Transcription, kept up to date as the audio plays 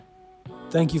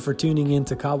Thank you for tuning in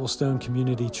to Cobblestone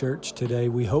Community Church today.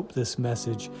 We hope this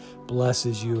message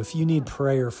blesses you. If you need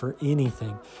prayer for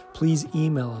anything, please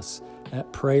email us at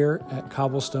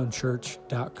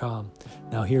prayer@cobblestonechurch.com.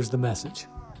 Now here's the message.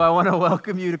 I want to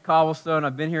welcome you to Cobblestone.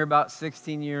 I've been here about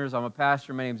 16 years. I'm a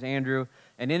pastor. My name's Andrew,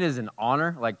 and it is an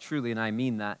honor, like truly, and I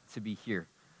mean that, to be here,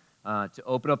 to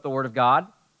open up the Word of God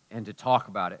and to talk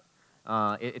about it.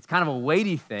 It's kind of a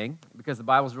weighty thing because the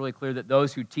Bible's really clear that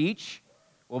those who teach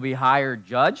will be higher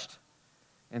judged.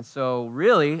 And so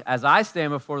really, as I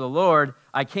stand before the Lord,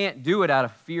 I can't do it out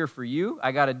of fear for you.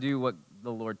 I got to do what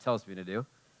the Lord tells me to do.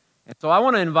 And so I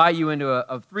want to invite you into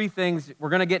three things. We're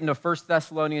going to get into 1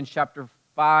 Thessalonians chapter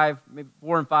 5, maybe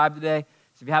 4 and 5 today.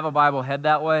 So if you have a Bible, head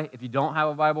that way. If you don't have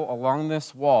a Bible, along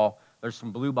this wall, there's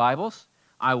some blue Bibles.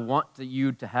 I want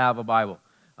you to have a Bible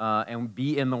and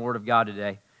be in the Word of God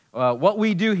today. What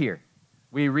we do here,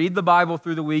 we read the Bible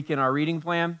through the week in our reading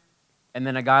plan, and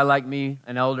then a guy like me,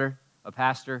 an elder, a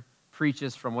pastor,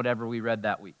 preaches from whatever we read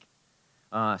that week.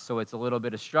 So it's a little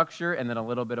bit of structure and then a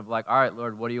little bit of like, all right,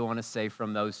 Lord, what do you want to say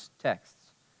from those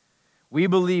texts? We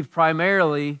believe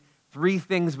primarily three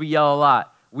things we yell a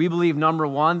lot. We believe, number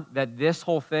one, that this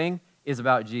whole thing is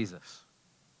about Jesus.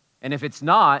 And if it's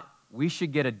not, we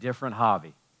should get a different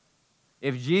hobby.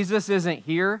 If Jesus isn't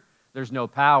here, there's no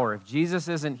power. If Jesus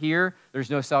isn't here, there's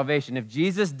no salvation. If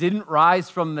Jesus didn't rise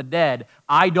from the dead,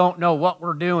 I don't know what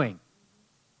we're doing.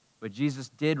 But Jesus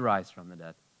did rise from the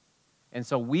dead. And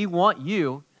so we want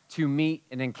you to meet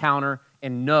and encounter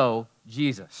and know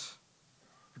Jesus.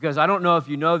 Because I don't know if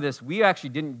you know this, we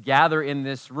actually didn't gather in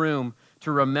this room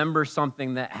to remember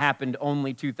something that happened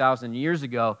only 2,000 years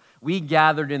ago. We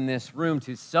gathered in this room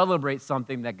to celebrate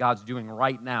something that God's doing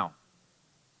right now.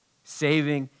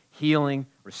 Saving, healing,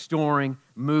 restoring,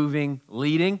 moving,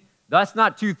 leading. That's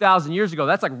not 2,000 years ago.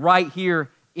 That's like right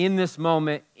here in this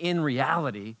moment, in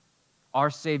reality, our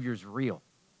Savior's real.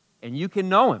 And you can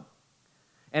know Him.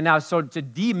 And now, so to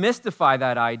demystify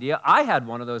that idea, I had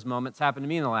one of those moments happen to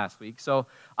me in the last week. So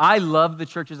I love the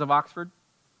churches of Oxford.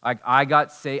 I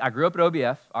got saved. I grew up at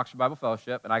OBF, Oxford Bible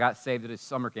Fellowship, and I got saved at a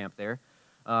summer camp there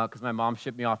because my mom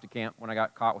shipped me off to camp when I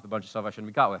got caught with a bunch of stuff I shouldn't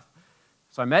be caught with.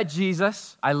 So I met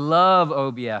Jesus. I love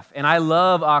OBF, and I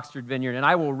love Oxford Vineyard, and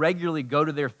I will regularly go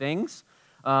to their things.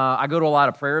 I go to a lot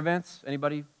of prayer events.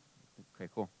 Anybody? Okay,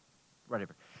 cool. Right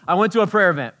over. I went to a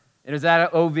prayer event. It was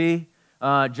at OV.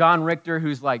 John Richter,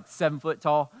 who's like 7 foot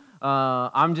tall.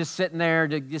 I'm just sitting there,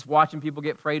 just watching people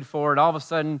get prayed for, and all of a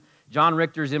sudden, John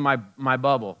Richter's in my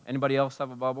bubble. Anybody else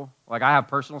have a bubble? Like, I have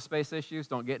personal space issues.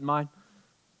 Don't get in mine.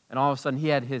 And all of a sudden, he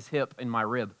had his hip in my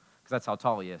rib, because that's how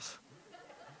tall he is.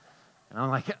 And I'm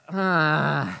like,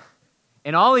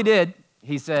 And all he did,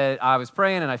 he said, I was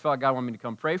praying, and I felt like God wanted me to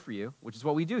come pray for you, which is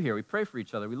what we do here. We pray for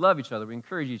each other. We love each other. We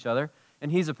encourage each other.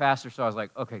 And he's a pastor, so I was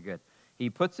like, okay, good. He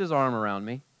puts his arm around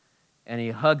me, and he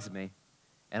hugs me.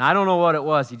 And I don't know what it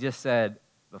was. He just said,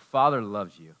 the Father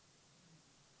loves you.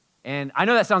 And I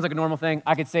know that sounds like a normal thing.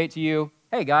 I could say it to you,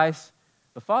 hey, guys,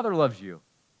 the Father loves you.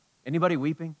 Anybody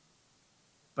weeping?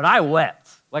 But I wept.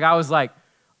 Like, I was like,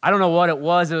 I don't know what it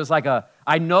was. It was like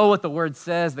I know what the Word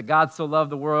says, that God so loved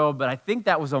the world, but I think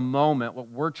that was a moment, what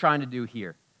we're trying to do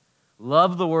here.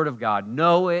 Love the Word of God.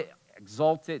 Know it,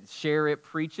 exalt it, share it,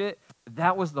 preach it.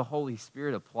 That was the Holy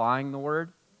Spirit applying the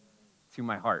Word to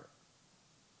my heart.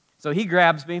 So he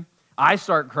grabs me. I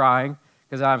start crying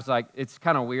because I was like, it's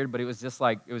kind of weird, but it was just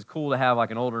like, it was cool to have like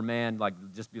an older man like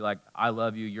just be like, I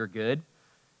love you, you're good.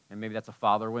 And maybe that's a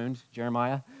father wound,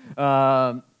 Jeremiah.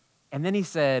 And then he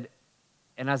said,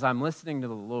 and as I'm listening to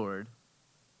the Lord,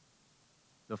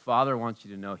 the Father wants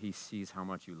you to know He sees how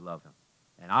much you love Him.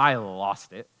 And I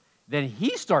lost it. Then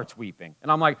he starts weeping. And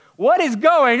I'm like, what is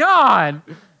going on?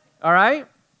 All right?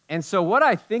 And so what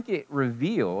I think it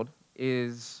revealed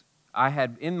is I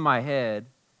had in my head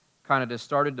kind of just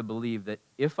started to believe that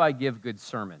if I give good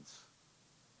sermons,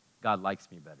 God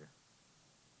likes me better.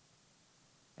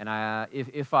 And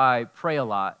if I pray a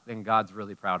lot, then God's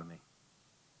really proud of me.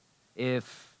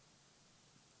 If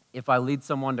I lead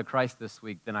someone to Christ this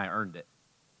week, then I earned it.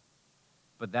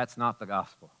 But that's not the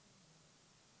gospel.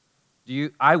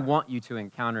 I want you to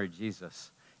encounter Jesus,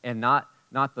 and not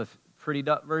the pretty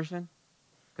duck version,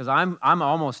 because I'm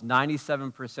almost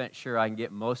 97% sure I can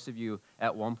get most of you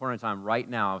at one point in time right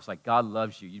now. I was like, God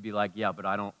loves you. You'd be like, yeah, but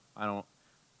I don't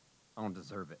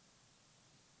deserve it.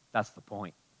 That's the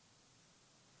point.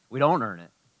 We don't earn it.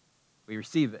 We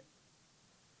receive it.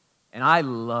 And I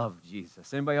love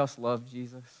Jesus. Anybody else love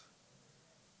Jesus?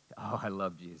 Oh, I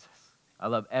love Jesus. I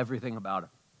love everything about Him.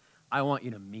 I want you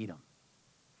to meet Him.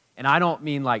 And I don't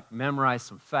mean like memorize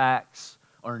some facts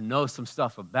or know some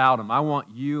stuff about Him. I want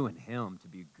you and Him to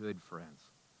be good friends.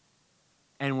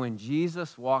 And when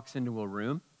Jesus walks into a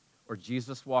room or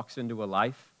Jesus walks into a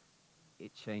life,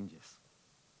 it changes.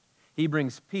 He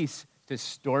brings peace to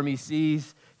stormy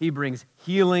seas. He brings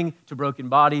healing to broken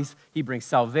bodies. He brings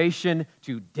salvation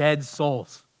to dead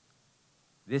souls.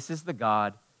 This is the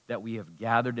God that we have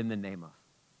gathered in the name of.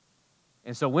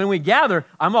 And so when we gather,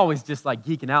 I'm always just like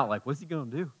geeking out, like, what's he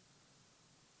going to do?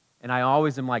 And I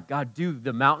always am like, God, do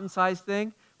the mountain-sized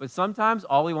thing. But sometimes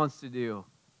all he wants to do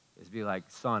is be like,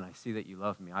 son, I see that you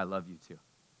love me. I love you too.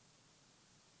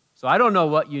 So I don't know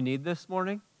what you need this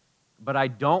morning, but I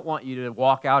don't want you to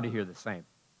walk out of here the same.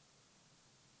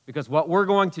 Because what we're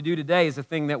going to do today is a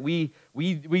thing that we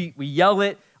yell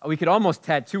it. We could almost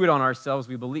tattoo it on ourselves.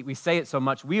 We say it so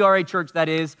much. We are a church that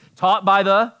is taught by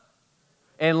the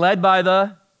and led by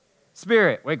the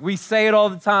Spirit. Like we say it all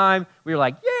the time. We're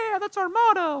like, yeah, that's our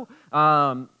motto.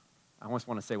 I almost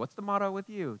want to say, what's the motto with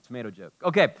you? Tomato joke.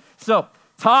 Okay, so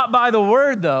taught by the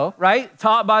Word, though, right?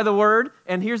 Taught by the Word.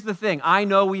 And here's the thing. I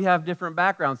know we have different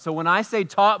backgrounds. So when I say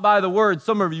taught by the Word,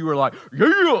 some of you are like,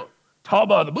 yeah, taught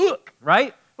by the book,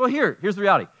 right? Well, here's the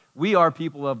reality. We are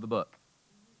people of the book.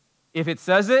 If it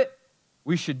says it,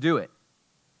 we should do it.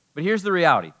 But here's the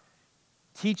reality.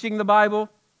 Teaching the Bible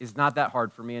is not that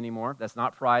hard for me anymore. That's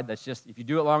not pride. That's just, if you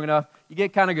do it long enough, you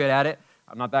get kind of good at it.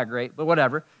 I'm not that great, but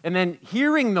whatever. And then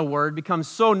hearing the word becomes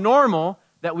so normal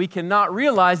that we cannot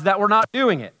realize that we're not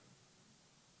doing it.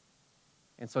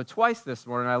 And so twice this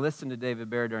morning, I listened to David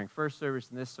Bear during first service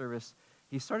and this service.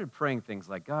 He started praying things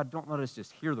like, God, don't let us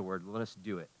just hear the word, let us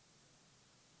do it.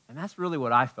 And that's really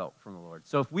what I felt from the Lord.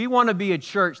 So if we want to be a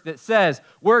church that says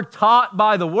we're taught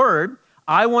by the word,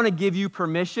 I want to give you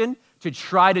permission to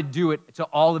try to do it to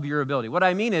all of your ability. What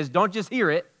I mean is, don't just hear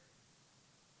it,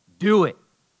 do it.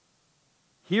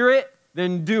 Hear it,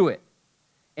 then do it.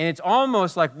 And it's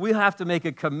almost like we have to make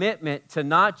a commitment to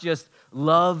not just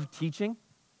love teaching.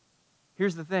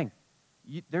 Here's the thing.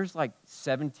 There's like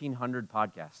 1,700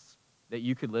 podcasts that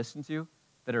you could listen to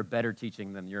that are better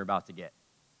teaching than you're about to get.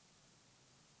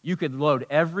 You could load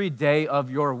every day of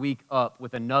your week up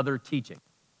with another teaching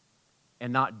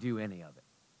and not do any of it.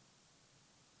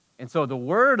 And so the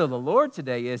word of the Lord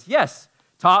today is, yes,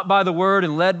 taught by the word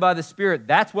and led by the Spirit.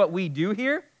 That's what we do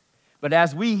here. But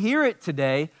as we hear it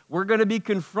today, we're going to be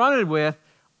confronted with,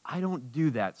 I don't do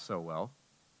that so well.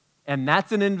 And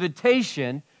that's an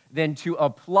invitation then to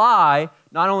apply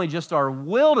not only just our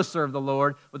will to serve the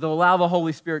Lord, but to allow the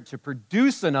Holy Spirit to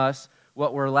produce in us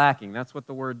what we're lacking. That's what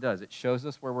the word does. It shows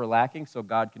us where we're lacking so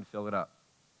God can fill it up.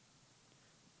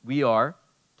 We are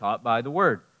taught by the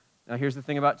word. Now here's the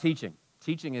thing about teaching.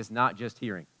 Teaching is not just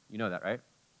hearing. You know that, right?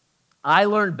 I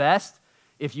learn best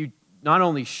if you not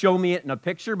only show me it in a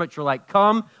picture, but you're like,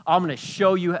 come, I'm going to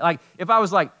show you. Like, if I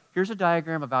was like, here's a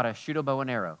diagram about a shoot a bow and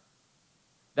arrow.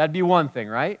 That'd be one thing,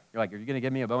 right? You're like, are you going to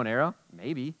give me a bow and arrow?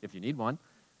 Maybe, if you need one.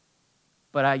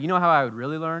 But you know how I would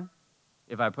really learn?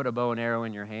 If I put a bow and arrow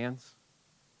in your hands,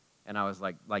 and I was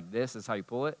like this is how you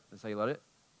pull it, this is how you load it.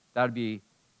 That would be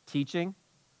teaching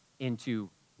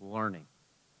into learning.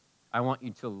 I want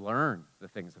you to learn the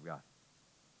things of God.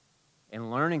 And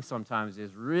learning sometimes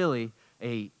is really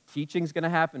a teaching's going to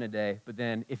happen today, but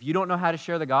then if you don't know how to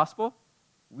share the gospel,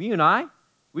 we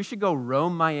should go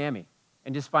roam Miami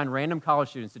and just find random college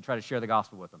students to try to share the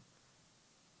gospel with them.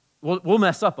 We'll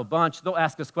mess up a bunch. They'll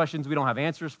ask us questions we don't have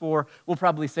answers for. We'll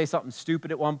probably say something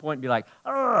stupid at one point and be like,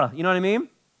 ugh, you know what I mean?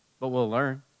 But we'll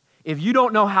learn. If you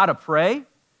don't know how to pray,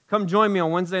 come join me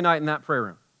on Wednesday night in that prayer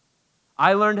room.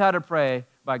 I learned how to pray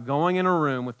by going in a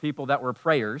room with people that were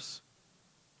prayers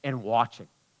and watching.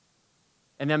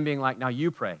 And then being like, now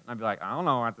you pray. And I'd be like, I don't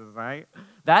know what to say.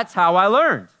 That's how I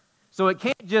learned. So it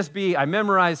can't just be, I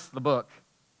memorized the book.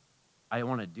 I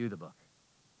want to do the book.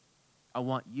 I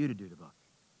want you to do the book.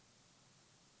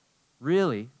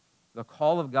 Really, the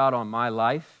call of God on my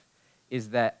life is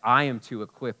that I am to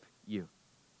equip you.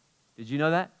 Did you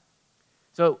know that?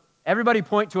 So everybody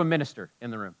point to a minister in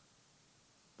the room.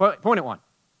 Point at one.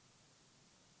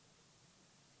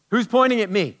 Who's pointing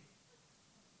at me?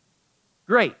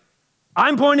 Great.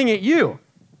 I'm pointing at you.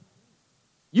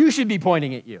 You should be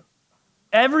pointing at you.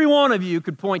 Every one of you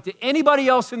could point to anybody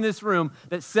else in this room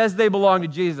that says they belong to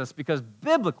Jesus because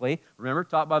biblically, remember,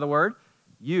 taught by the word,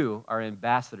 you are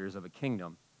ambassadors of a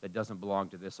kingdom that doesn't belong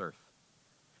to this earth.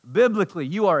 Biblically,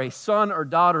 you are a son or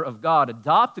daughter of God,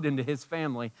 adopted into his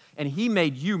family, and he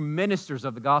made you ministers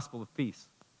of the gospel of peace,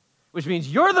 which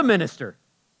means you're the minister,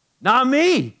 not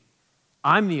me.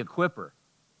 I'm the equipper.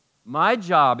 My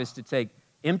job is to take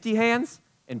empty hands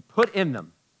and put in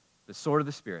them the sword of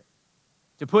the Spirit,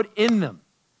 to put in them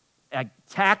a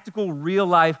tactical, real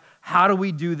life, how do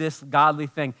we do this godly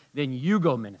thing? Then you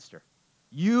go minister.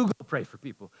 You go pray for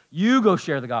people. You go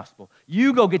share the gospel.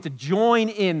 You go get to join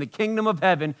in the kingdom of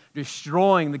heaven,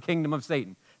 destroying the kingdom of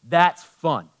Satan. That's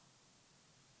fun.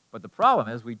 But the problem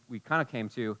is we kind of came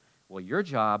to, well, your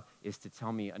job is to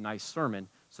tell me a nice sermon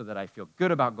so that I feel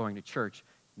good about going to church.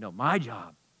 No, my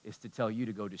job is to tell you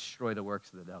to go destroy the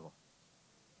works of the devil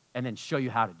and then show you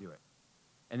how to do it.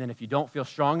 And then if you don't feel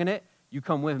strong in it, you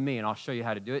come with me and I'll show you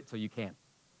how to do it till you can.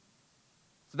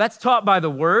 So that's taught by the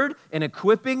word and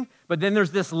equipping, but then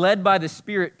there's this led by the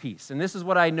Spirit piece. And this is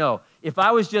what I know. If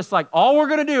I was just like, all we're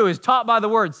going to do is taught by the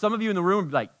word, some of you in the room would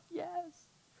be like, yes.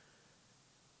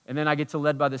 And then I get to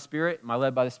led by the Spirit. My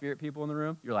led by the Spirit people in the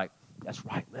room, you're like, that's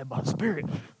right, led by the Spirit.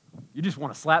 You just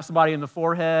want to slap somebody in the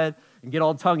forehead and get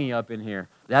all tonguey up in here.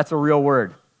 That's a real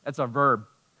word. That's a verb.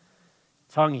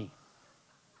 Tonguey.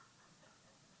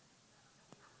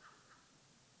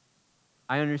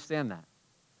 I understand that.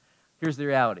 Here's the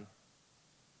reality.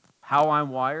 How I'm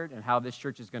wired and how this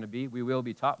church is going to be, we will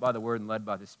be taught by the word and led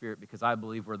by the Spirit, because I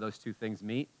believe where those two things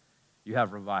meet, you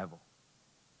have revival.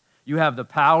 You have the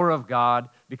power of God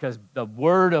because the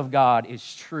word of God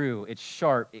is true. It's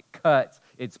sharp. It cuts.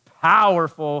 It's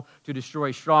powerful to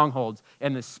destroy strongholds.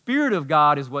 And the Spirit of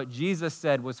God is what Jesus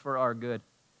said was for our good.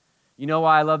 You know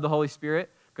why I love the Holy Spirit?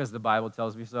 Because the Bible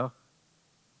tells me so.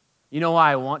 You know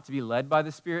why I want to be led by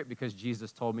the Spirit? Because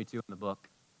Jesus told me to in the book.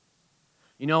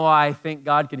 You know why I think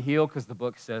God can heal? Because the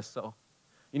book says so.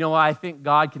 You know why I think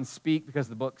God can speak? Because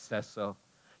the book says so.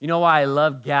 You know why I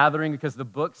love gathering? Because the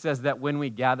book says that when we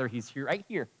gather, He's here, right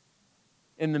here,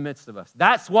 in the midst of us.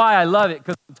 That's why I love it,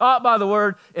 because I'm taught by the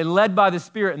Word and led by the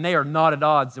Spirit, and they are not at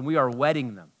odds, and we are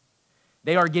wedding them.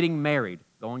 They are getting married,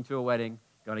 going to a wedding,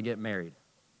 going to get married.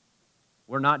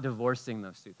 We're not divorcing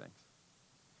those two things.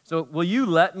 So will you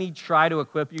let me try to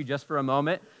equip you just for a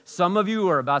moment? Some of you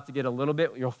are about to get a little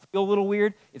bit, you'll feel a little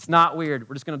weird. It's not weird.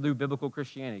 We're just going to do biblical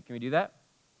Christianity. Can we do that?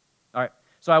 All right.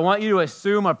 So I want you to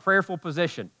assume a prayerful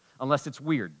position, unless it's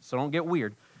weird. So don't get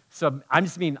weird. So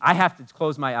I have to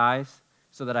close my eyes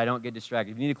so that I don't get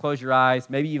distracted. If you need to close your eyes,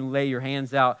 maybe even lay your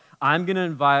hands out. I'm going to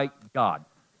invite God.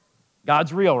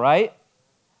 God's real, right?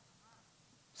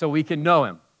 So we can know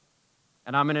Him.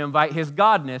 And I'm going to invite His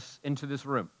Godness into this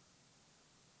room,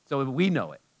 so we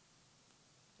know it.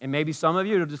 And maybe some of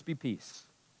you, it'll just be peace.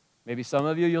 Maybe some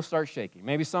of you, you'll start shaking.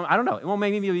 Maybe some, I don't know. It won't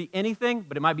maybe be anything,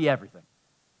 but it might be everything.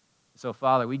 So,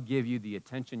 Father, we give you the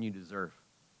attention you deserve.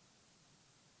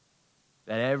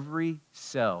 That every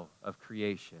cell of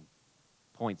creation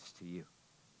points to you.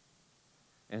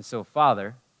 And so,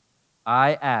 Father,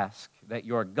 I ask that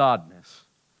your Godness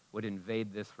would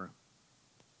invade this room.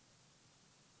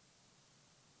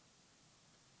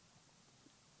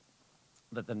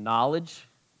 That the knowledge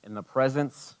and the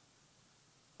presence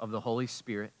of the Holy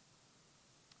Spirit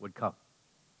would come.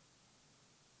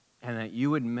 And that you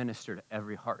would minister to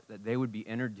every heart, that they would be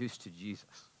introduced to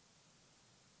Jesus,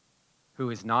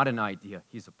 who is not an idea,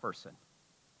 He's a person.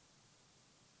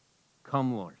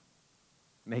 Come, Lord,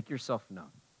 make yourself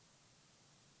known.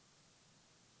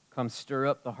 Come stir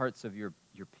up the hearts of your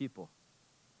people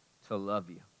to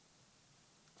love you,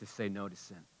 to say no to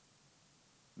sin.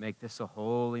 Make this a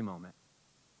holy moment.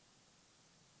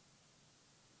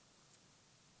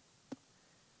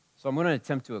 So I'm going to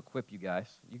attempt to equip you guys.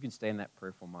 You can stay in that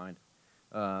prayerful mind.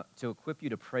 To equip you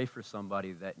to pray for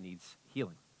somebody that needs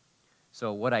healing.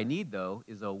 So what I need, though,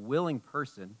 is a willing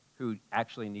person who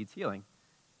actually needs healing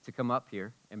to come up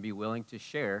here and be willing to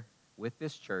share with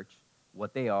this church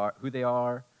what they are, who they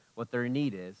are, what their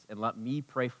need is, and let me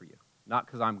pray for you. Not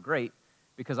because I'm great,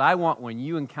 because I want when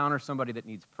you encounter somebody that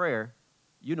needs prayer,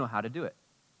 you know how to do it.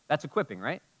 That's equipping,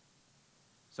 right?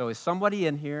 So is somebody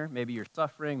in here, maybe you're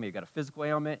suffering, maybe you got a physical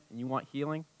ailment, and you want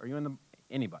healing? Are you in the,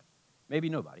 anybody? Maybe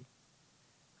nobody.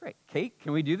 Great. Kate,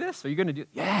 can we do this? Are you going to do it?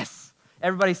 Yes.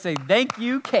 Everybody say, thank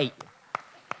you, Kate.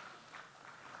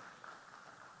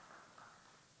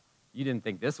 You didn't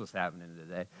think this was happening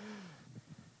today.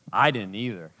 I didn't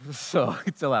either. So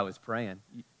until I was praying.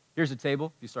 Here's a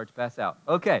table. You start to pass out.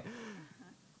 Okay.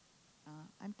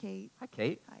 I'm Kate. Hi,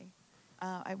 Kate.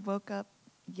 Hi. I woke up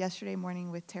yesterday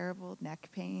morning with terrible neck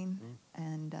pain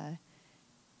and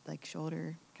like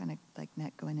shoulder, kind of like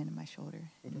neck going into my shoulder.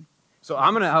 So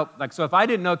I'm going to help. So if I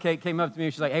didn't know Kate came up to me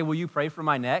and she's like, hey, will you pray for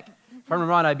my neck? From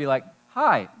around, I'd be like,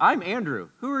 hi, I'm Andrew.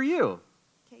 Who are you?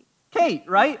 Kate,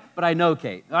 right? But I know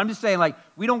Kate. I'm just saying,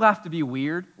 we don't have to be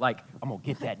weird. I'm going to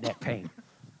get that neck pain.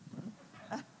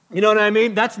 You know what I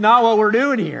mean? That's not what we're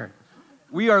doing here.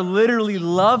 We are literally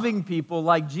loving people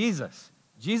like Jesus.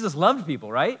 Jesus loved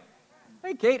people, right?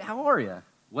 Hey, Kate, how are you?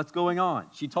 What's going on?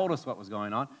 She told us what was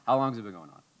going on. How long has it been going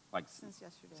on? Since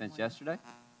yesterday. Since yesterday?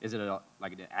 Is it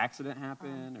like an accident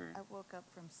happen? Or I woke up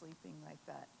from sleeping like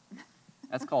that.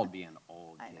 That's called being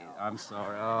old, I Kate. know. I'm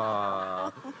sorry.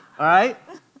 Oh. All right?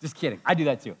 Just kidding. I do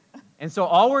that too. And so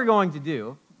all we're going to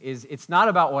do is it's not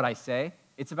about what I say.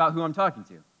 It's about who I'm talking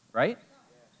to, right?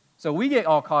 So we get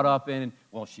all caught up in,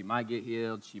 well, she might get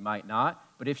healed, she might not.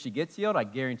 But if she gets healed, I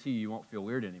guarantee you won't feel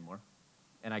weird anymore.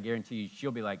 And I guarantee you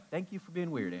she'll be like, thank you for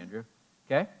being weird, Andrew.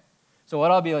 Okay? So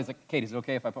what I'll be like, Kate, is it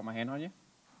okay if I put my hand on you?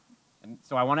 And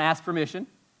so I want to ask permission.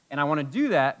 And I want to do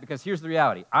that because here's the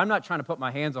reality. I'm not trying to put my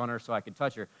hands on her so I can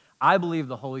touch her. I believe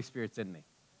the Holy Spirit's in me.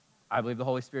 I believe the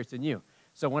Holy Spirit's in you.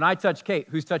 So when I touch Kate,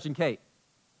 who's touching Kate?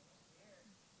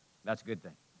 That's a good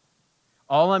thing.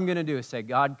 All I'm going to do is say,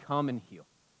 God, come and heal.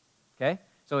 Okay?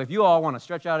 So if you all want to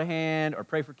stretch out a hand or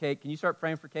pray for Kate, can you start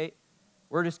praying for Kate?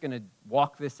 We're just going to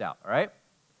walk this out, all right?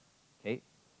 Kate,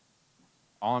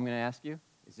 all I'm going to ask you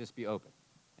is just be open.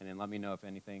 And then let me know if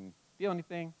anything, feel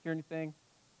anything, hear anything,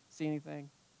 see anything.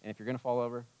 And if you're going to fall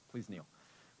over, please kneel.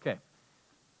 Okay.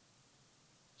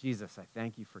 Jesus, I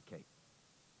thank you for Kate.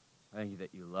 I thank you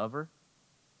that you love her.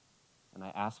 And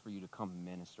I ask for you to come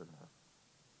minister to her.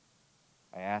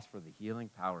 I ask for the healing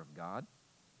power of God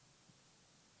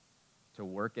to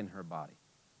work in her body.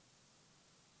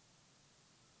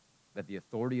 That the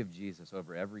authority of Jesus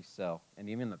over every cell and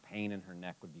even the pain in her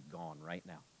neck would be gone right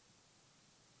now.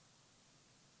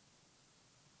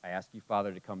 I ask you,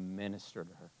 Father, to come minister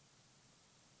to her.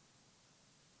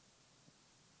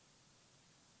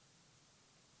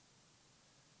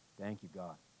 Thank you,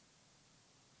 God.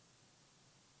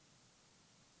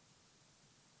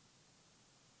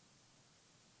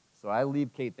 So I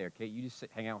leave Kate there. Kate, you just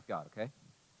hang out with God, okay?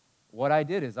 What I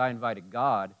did is I invited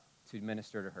God to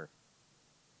minister to her.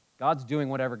 God's doing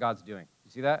whatever God's doing.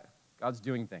 You see that? God's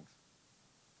doing things.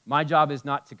 My job is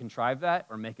not to contrive that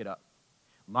or make it up.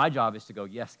 My job is to go,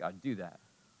 yes, God, do that.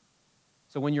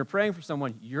 So when you're praying for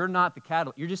someone, you're not the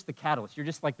catalyst. You're just the catalyst. You're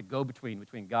just like the go-between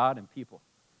between God and people.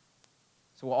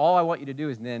 So all I want you to do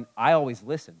is then I always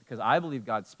listen because I believe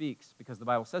God speaks because the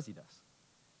Bible says he does.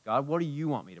 God, what do you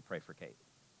want me to pray for Kate?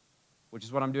 Which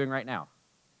is what I'm doing right now,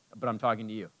 but I'm talking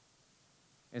to you.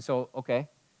 And so, okay,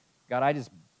 God,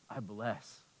 I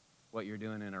bless what you're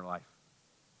doing in her life.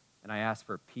 And I ask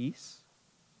for peace.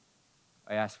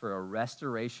 I ask for a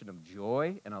restoration of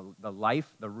joy and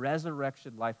the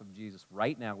resurrection life of Jesus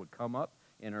right now would come up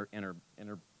in her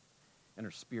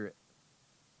spirit.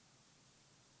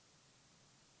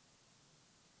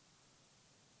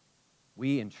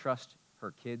 We entrust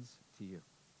her kids to you.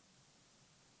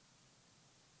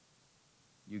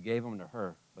 You gave them to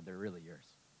her, but they're really yours.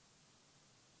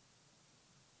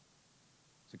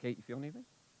 So, Kate, you feel anything?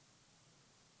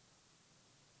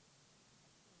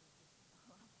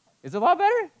 Is it a lot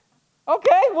better?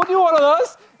 Okay, we'll do one of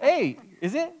those. Hey,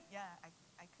 is it? Yeah,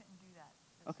 I couldn't do that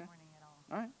this morning at all.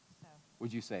 All right. So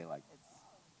Would you say, like?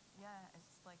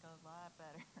 It's like a lot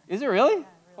better. Is it really? Yeah, it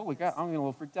really Holy is. God, I'm getting a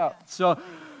little freaked out. Yeah. So,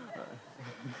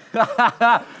 Thank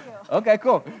you. okay,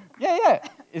 cool. Yeah.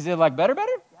 Is it like better? Yeah,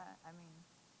 I mean,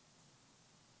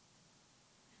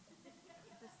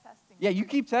 just testing. Yeah, you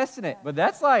keep testing it, but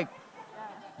that's like,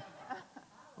 Yeah.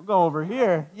 we'll go over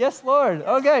here. Yes, Lord.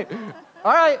 Okay.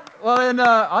 All right. Well, then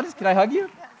can I hug you?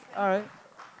 All right.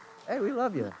 Hey, we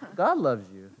love you. God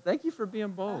loves you. Thank you for being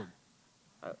bold.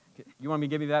 You want me to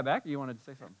give me that back, or you wanted to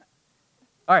say something?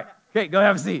 All right. Kate, go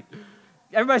have a seat.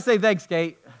 Everybody say thanks,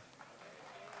 Kate.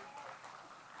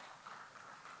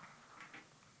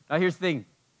 Now, here's the thing.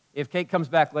 If Kate comes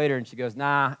back later and she goes,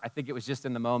 nah, I think it was just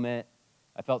in the moment.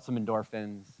 I felt some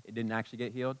endorphins. It didn't actually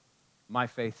get healed. My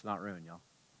faith's not ruined, y'all.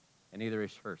 And neither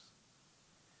is hers.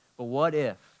 But what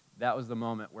if that was the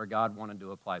moment where God wanted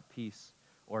to apply peace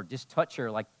or just touch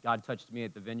her like God touched me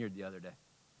at the vineyard the other day?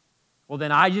 Well,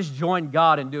 then I just joined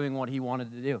God in doing what he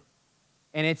wanted to do.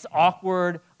 And it's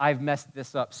awkward. I've messed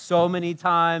this up so many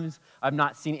times. I've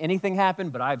not seen anything happen,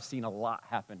 but I've seen a lot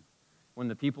happen when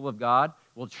the people of God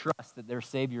will trust that their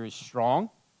Savior is strong,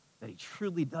 that he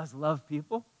truly does love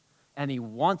people, and he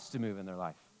wants to move in their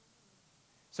life.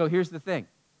 So here's the thing.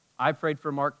 I prayed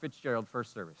for Mark Fitzgerald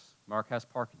first service. Mark has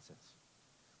Parkinson's.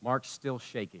 Mark's still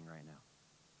shaking right now.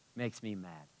 Makes me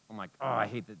mad. I'm like, oh, I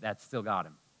hate that that's still got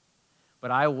him. But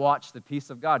I watched the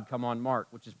peace of God come on Mark,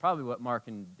 which is probably what Mark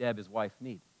and Deb, his wife,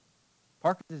 need.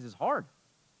 Parkinson's is hard.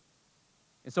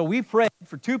 And so we prayed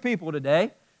for 2 people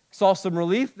today, saw some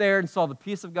relief there, and saw the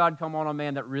peace of God come on a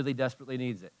man that really desperately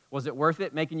needs it. Was it worth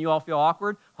it, making you all feel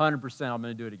awkward? 100%, I'm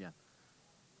going to do it again.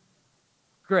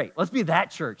 Great. Let's be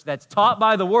that church that's taught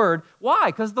by the Word. Why?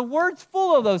 Because the Word's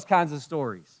full of those kinds of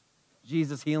stories.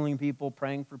 Jesus healing people,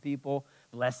 praying for people.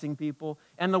 blessing people.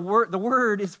 And the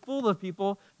word is full of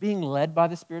people being led by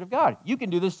the Spirit of God. You can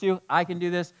do this too. I can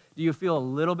do this. Do you feel a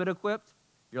little bit equipped?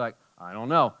 You're like, I don't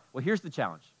know. Well, here's the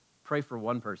challenge. Pray for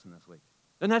one person this week.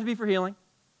 Doesn't have to be for healing,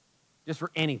 just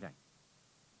for anything.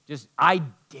 Just, I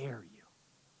dare you.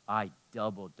 I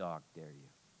double dog dare you.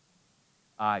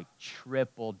 I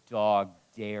triple dog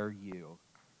dare you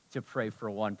to pray for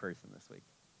one person this week.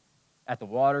 At the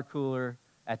water cooler,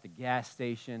 at the gas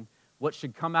station. What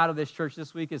should come out of this church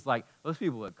this week is like, those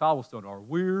people at Cobblestone are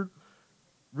weird.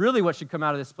 Really what should come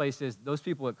out of this place is those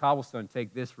people at Cobblestone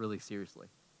take this really seriously.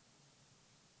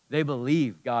 They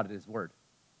believe God at His Word.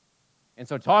 And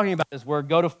so talking about His Word,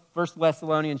 go to 1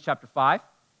 Thessalonians chapter 5.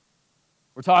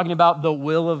 We're talking about the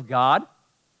will of God.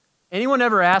 Anyone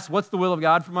ever asked, what's the will of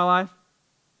God for my life?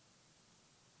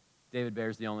 David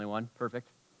Bear's the only one. Perfect.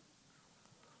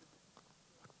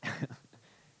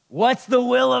 What's the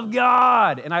will of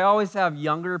God? And I always have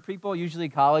younger people, usually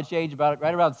college age, right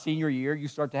around senior year, you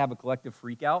start to have a collective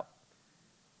freak out.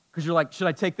 Because you're like, should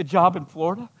I take the job in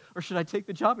Florida or should I take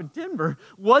the job in Denver?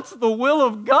 What's the will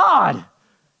of God?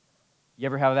 You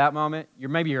ever have that moment?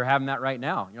 Maybe you're having that right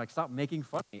now. You're like, stop making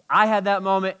fun of me. I had that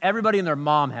moment. Everybody and their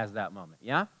mom has that moment,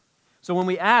 yeah? So when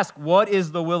we ask, what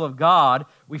is the will of God,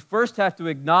 we first have to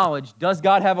acknowledge, does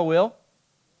God have a will?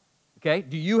 Okay,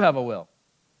 do you have a will?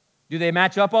 Do they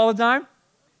match up all the time?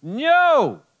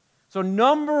 No. So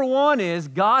number one is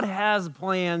God has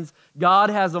plans, God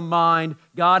has a mind,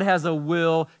 God has a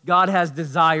will, God has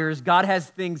desires, God has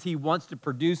things He wants to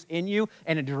produce in you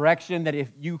and a direction that if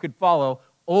you could follow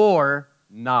or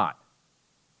not.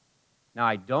 Now,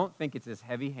 I don't think it's as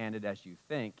heavy-handed as you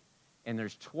think, and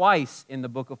there's twice in the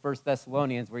book of 1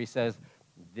 Thessalonians where he says,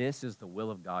 this is the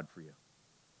will of God for you.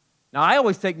 Now, I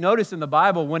always take notice in the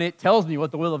Bible when it tells me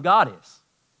what the will of God is.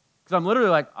 Because I'm literally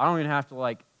like, I don't even have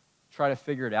to try to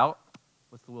figure it out.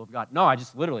 What's the will of God? No, I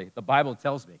just literally, the Bible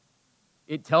tells me.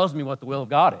 It tells me what the will of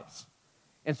God is.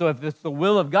 And so if it's the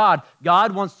will of God,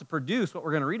 God wants to produce what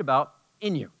we're going to read about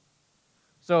in you.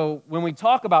 So when we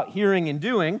talk about hearing and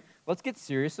doing, let's get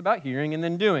serious about hearing and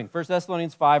then doing. 1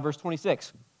 Thessalonians 5, verse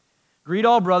 26. Greet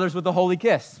all brothers with a holy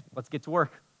kiss. Let's get to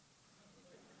work.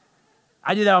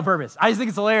 I did that on purpose. I just think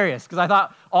it's hilarious because I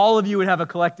thought all of you would have a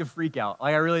collective freak out.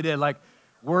 I really did.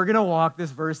 We're going to walk this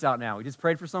verse out now. We just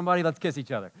prayed for somebody. Let's kiss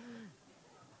each other.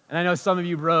 And I know some of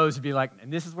you bros would be like,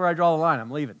 and this is where I draw the line. I'm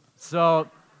leaving. So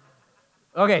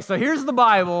here's the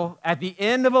Bible at the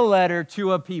end of a letter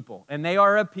to a people. And they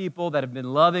are a people that have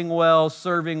been loving well,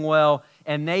 serving well,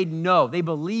 and they know, they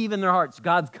believe in their hearts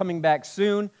God's coming back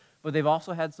soon, but they've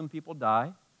also had some people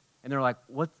die. And they're like,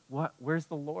 where's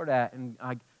the Lord at? And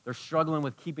they're struggling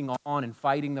with keeping on and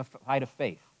fighting the fight of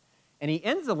faith. And he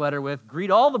ends the letter with, greet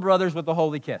all the brothers with a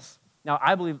holy kiss. Now,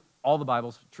 I believe all the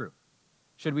Bible's true.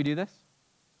 Should we do this?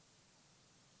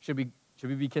 Should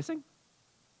we be kissing?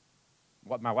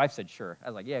 What my wife said, sure. I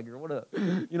was like, yeah, girl, what up?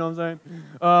 You know what I'm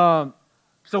saying?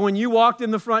 So when you walked in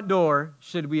the front door,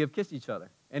 should we have kissed each other?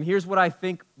 And here's what I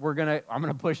think I'm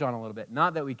gonna push on a little bit.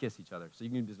 Not that we kiss each other, so you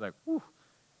can just whew.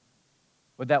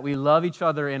 But that we love each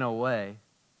other in a way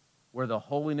where the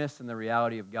holiness and the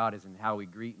reality of God is in how we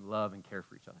greet and love and care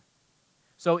for each other.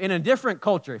 So in a different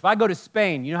culture, if I go to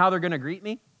Spain, you know how they're going to greet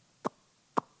me?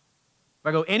 If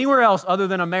I go anywhere else other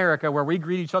than America where we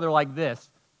greet each other like this,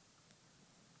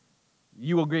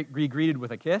 you will be greeted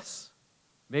with a kiss,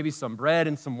 maybe some bread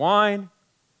and some wine,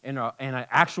 and an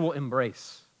actual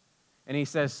embrace. And he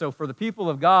says, so for the people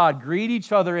of God, greet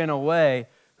each other in a way.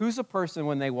 Who's a person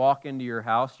when they walk into your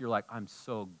house, you're like, I'm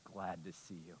so glad to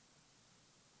see you.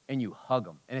 And you hug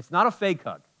them. And it's not a fake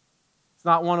hug. It's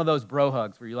not one of those bro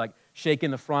hugs where you shake in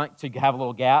the front to have a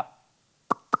little gap.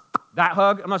 That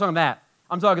hug, I'm not talking that.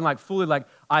 I'm talking fully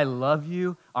I love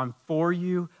you, I'm for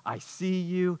you, I see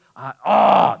you.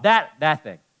 That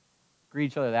thing. Greet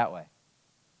each other that way.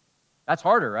 That's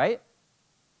harder, right?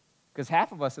 Because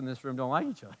half of us in this room don't like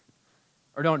each other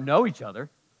or don't know each other.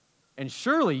 And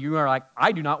surely you are like,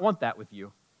 I do not want that with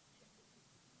you.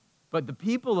 But the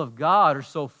people of God are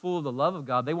so full of the love of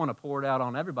God, they want to pour it out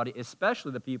on everybody,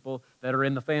 especially the people that are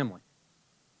in the family.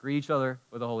 Greet each other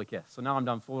with a holy kiss. So now I'm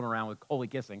done fooling around with holy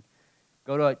kissing.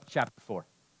 Go to chapter 4.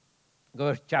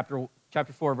 Go to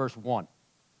chapter 4, verse 1.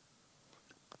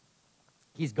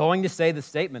 He's going to say the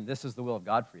statement, this is the will of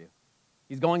God for you.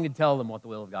 He's going to tell them what the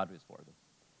will of God is for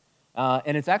them.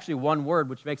 And it's actually one word,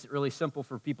 which makes it really simple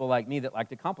for people like me that like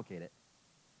to complicate it.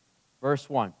 Verse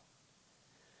 1.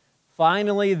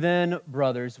 Finally, then,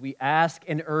 brothers, we ask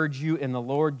and urge you in the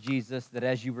Lord Jesus that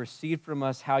as you received from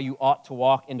us how you ought to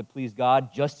walk and to please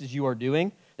God, just as you are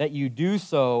doing, that you do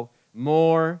so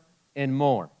more and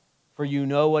more. For you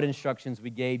know what instructions we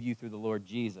gave you through the Lord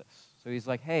Jesus. So he's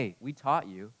like, hey, we taught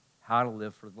you how to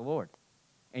live for the Lord,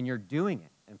 and you're doing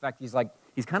it. In fact, he's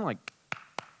kind of like,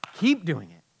 keep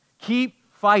doing it. Keep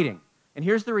fighting. And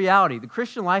here's the reality. The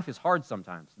Christian life is hard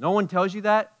sometimes. No one tells you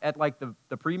that at like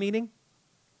the pre-meeting.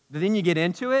 But then you get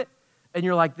into it, and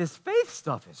you're like, this faith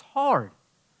stuff is hard.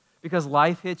 Because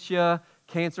life hits you,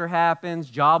 cancer happens,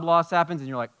 job loss happens, and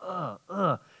you're like,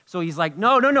 ugh. So he's like,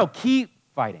 no, keep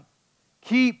fighting.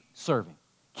 Keep serving.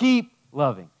 Keep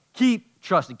loving. Keep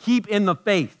trusting. Keep in the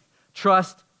faith.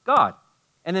 Trust God.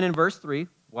 And then in verse 3,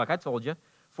 like I told you,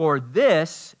 for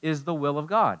this is the will of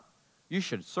God. You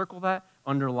should circle that,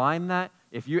 underline that.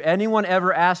 If anyone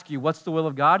ever asks you what's the will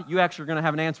of God, you actually are going to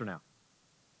have an answer now.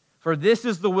 For this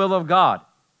is the will of God,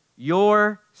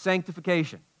 your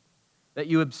sanctification, that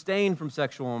you abstain from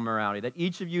sexual immorality, that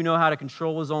each of you know how to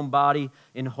control his own body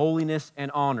in holiness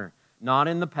and honor, not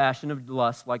in the passion of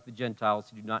lust like the Gentiles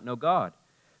who do not know God,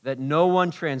 that no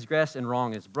one transgress and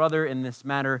wrong his brother in this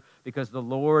matter, because the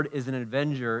Lord is an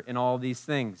avenger in all these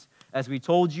things. As we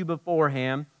told you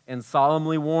beforehand and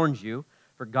solemnly warned you,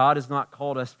 for God has not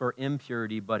called us for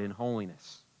impurity, but in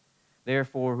holiness.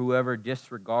 Therefore, whoever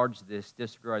disregards this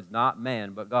disregards not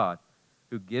man, but God,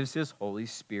 who gives his Holy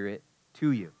Spirit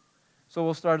to you. So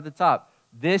we'll start at the top.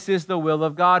 This is the will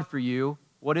of God for you.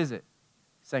 What is it?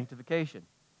 Sanctification.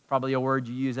 Probably a word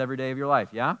you use every day of your life,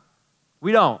 yeah?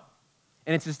 We don't.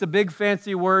 And it's just a big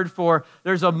fancy word for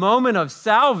there's a moment of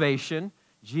salvation.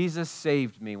 Jesus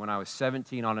saved me when I was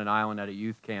 17 on an island at a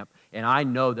youth camp, and I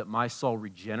know that my soul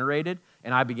regenerated,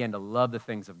 and I began to love the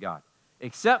things of God.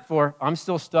 Except for I'm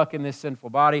still stuck in this sinful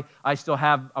body. I still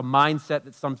have a mindset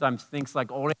that sometimes thinks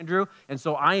like old Andrew, and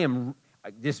so I am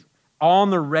just on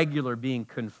the regular being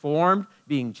conformed,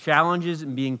 being challenged,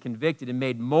 and being convicted, and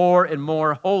made more and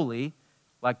more holy,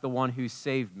 like the one who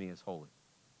saved me is holy.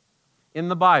 In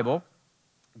the Bible,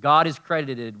 God is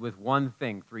credited with one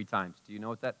thing 3 times. Do you know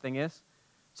what that thing is?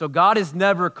 So God is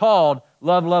never called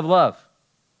love, love, love,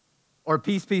 or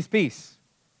peace, peace, peace.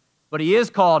 But he is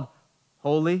called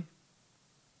holy,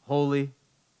 holy,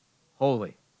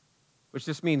 holy, which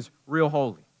just means real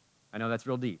holy. I know that's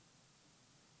real deep.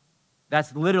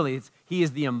 That's literally, he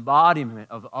is the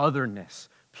embodiment of otherness,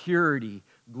 purity,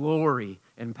 glory,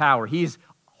 and power. He's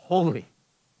holy,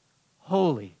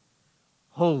 holy,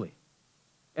 holy.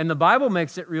 And the Bible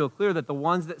makes it real clear that the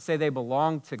ones that say they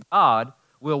belong to God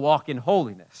will walk in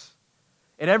holiness.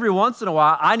 And every once in a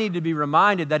while, I need to be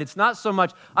reminded that it's not so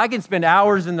much, I can spend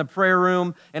hours in the prayer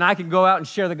room and I can go out and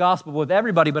share the gospel with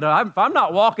everybody, but if I'm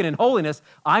not walking in holiness,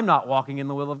 I'm not walking in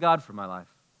the will of God for my life.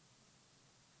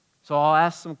 So I'll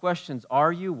ask some questions.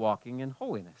 Are you walking in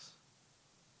holiness?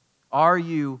 Are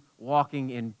you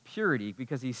walking in purity?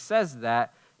 Because he says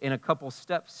that in a couple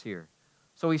steps here.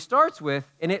 So he starts with,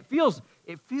 and it feels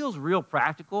real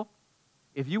practical.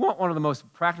 If you want one of the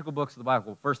most practical books of the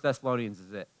Bible, 1 Thessalonians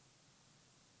is it.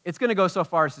 It's going to go so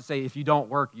far as to say, if you don't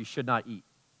work, you should not eat.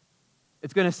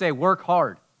 It's going to say, work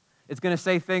hard. It's going to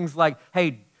say things like,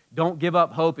 hey, don't give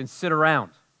up hope and sit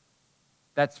around.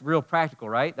 That's real practical,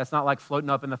 right? That's not like floating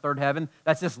up in the third heaven.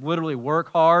 That's just literally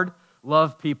work hard,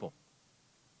 love people.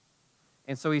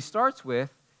 And so he starts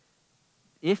with,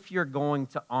 if you're going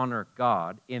to honor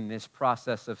God in this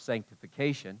process of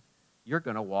sanctification, you're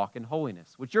going to walk in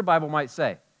holiness, which your Bible might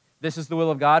say. This is the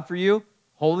will of God for you,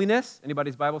 holiness.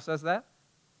 Anybody's Bible says that?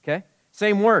 Okay?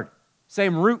 Same word,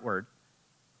 same root word.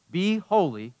 Be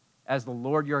holy as the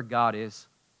Lord your God is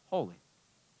holy.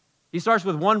 He starts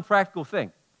with one practical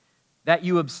thing, that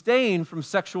you abstain from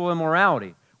sexual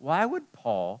immorality. Why would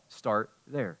Paul start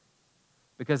there?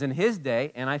 Because in his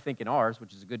day, and I think in ours,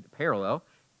 which is a good parallel,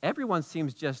 everyone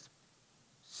seems just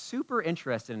super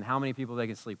interested in how many people they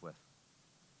can sleep with.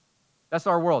 That's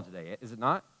our world today, is it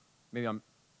not? Maybe I'm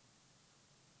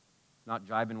not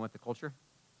jiving with the culture.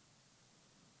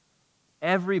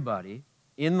 Everybody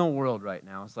in the world right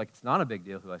now is like, it's not a big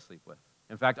deal who I sleep with.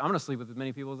 In fact, I'm going to sleep with as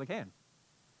many people as I can.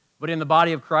 But in the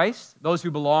body of Christ, those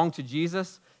who belong to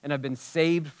Jesus and have been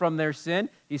saved from their sin,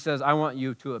 he says, I want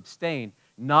you to abstain,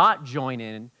 not join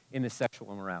in the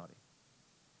sexual immorality.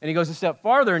 And he goes a step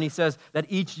farther and he says that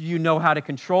each of you know how to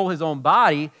control his own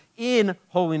body in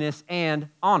holiness and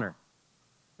honor.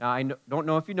 Now, I don't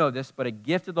know if you know this, but a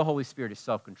gift of the Holy Spirit is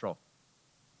self-control.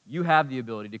 You have the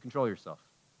ability to control yourself.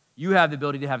 You have the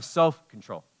ability to have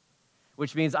self-control,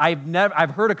 which means I've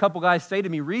heard a couple guys say to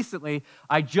me recently,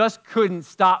 I just couldn't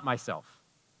stop myself.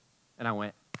 And I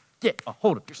went, get a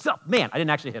hold of yourself. Man, I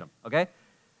didn't actually hit him, okay?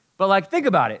 But like, think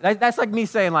about it. That's like me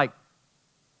saying like,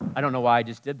 I don't know why I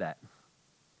just did that.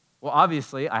 Well,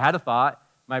 obviously, I had a thought.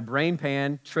 My brain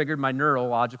pan triggered my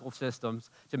neurological systems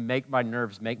to make my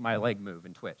nerves make my leg move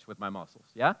and twitch with my muscles,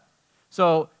 yeah?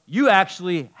 So you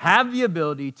actually have the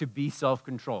ability to be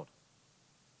self-controlled.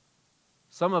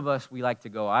 Some of us, we like to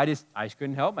go, I just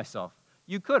couldn't help myself.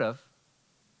 You could have.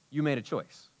 You made a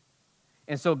choice.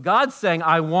 And so God's saying,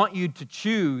 I want you to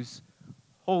choose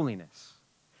holiness.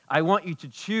 I want you to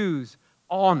choose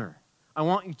honor. I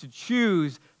want you to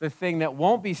choose the thing that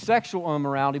won't be sexual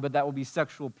immorality, but that will be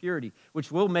sexual purity,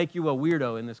 which will make you a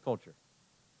weirdo in this culture.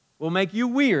 Will make you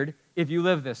weird if you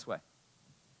live this way.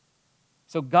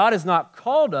 So God has not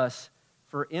called us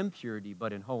for impurity,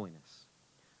 but in holiness.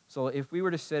 So if we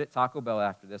were to sit at Taco Bell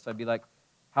after this, I'd be like,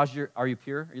 are you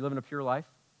pure? Are you living a pure life?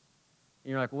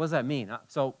 And you're like, well, what does that mean?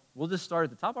 So we'll just start at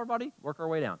the top of our body, work our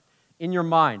way down. In your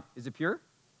mind, is it pure?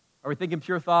 Are we thinking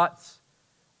pure thoughts?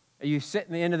 Are you sitting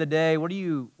at the end of the day?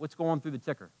 What's going through the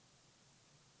ticker?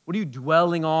 What are you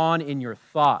dwelling on in your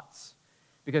thoughts?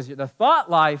 Because the thought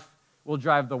life will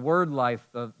drive the word life,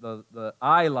 the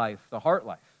eye life, the heart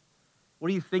life. What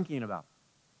are you thinking about?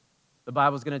 The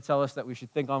Bible's going to tell us that we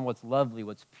should think on what's lovely,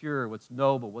 what's pure, what's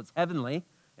noble, what's heavenly,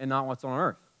 and not what's on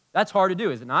earth. That's hard to do,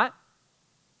 is it not?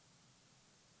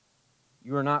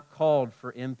 You are not called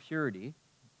for impurity,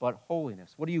 but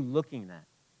holiness. What are you looking at?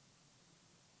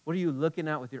 What are you looking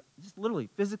at with just literally,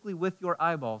 physically with your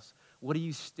eyeballs? What are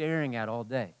you staring at all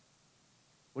day?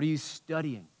 What are you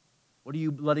studying? What are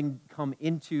you letting come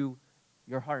into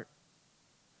your heart?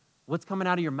 What's coming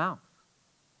out of your mouth?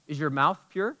 Is your mouth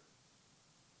pure?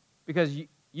 Because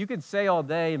you can say all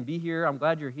day and be here, I'm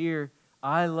glad you're here,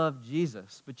 I love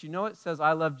Jesus. But you know what says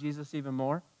I love Jesus even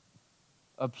more?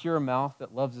 A pure mouth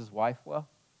that loves his wife well,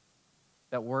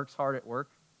 that works hard at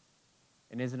work,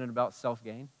 and isn't it about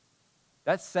self-gain?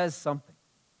 That says something.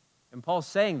 And Paul's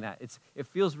saying that. It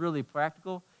feels really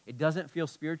practical. It doesn't feel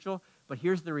spiritual. But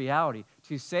here's the reality.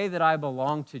 To say that I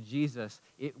belong to Jesus,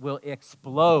 it will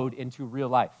explode into real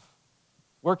life.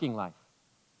 Working life,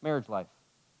 marriage life,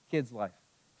 kids' life,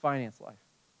 finance life.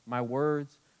 My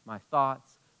words, my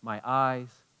thoughts, my eyes,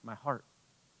 my heart.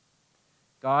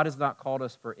 God has not called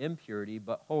us for impurity,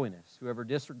 but holiness. Whoever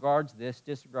disregards this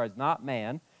disregards not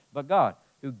man, but God,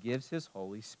 who gives his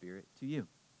Holy Spirit to you.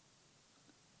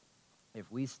 If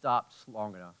we stopped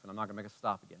long enough, and I'm not going to make us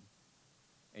stop again,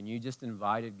 and you just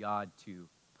invited God to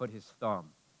put his thumb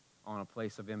on a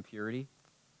place of impurity,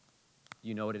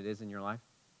 you know what it is in your life?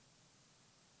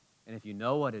 And if you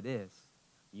know what it is,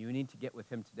 you need to get with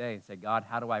him today and say, God,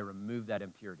 how do I remove that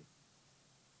impurity?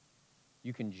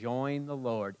 You can join the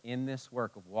Lord in this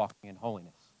work of walking in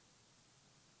holiness.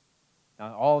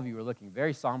 Now, all of you are looking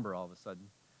very somber all of a sudden,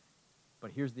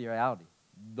 but here's the reality.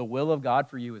 The will of God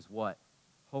for you is what?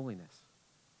 Holiness.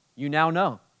 You now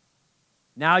know.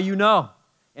 Now you know.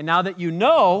 And now that you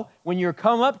know, when you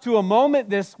come up to a moment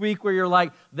this week where you're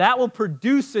like, that will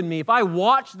produce in me, if I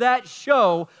watch that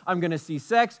show, I'm going to see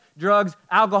sex, drugs,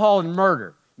 alcohol, and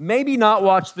murder. Maybe not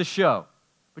watch the show.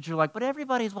 But you're like, but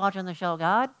everybody's watching the show,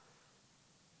 God.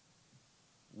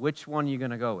 Which one are you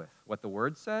going to go with? What the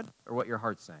Word said or what your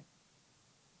heart's saying?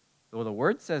 Well, the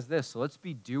Word says this, so let's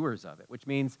be doers of it, which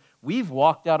means we've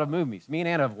walked out of movies. Me and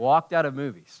Anna have walked out of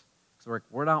movies. So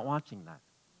we're not watching that.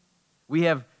 We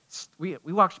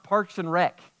watched Parks and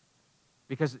Rec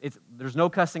because there's no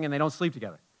cussing and they don't sleep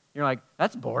together. You're like,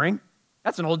 that's boring.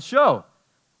 That's an old show.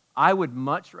 I would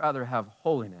much rather have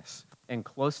holiness and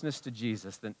closeness to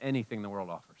Jesus than anything the world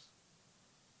offers.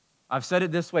 I've said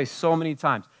it this way so many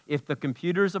times. If the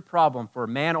computer is a problem for a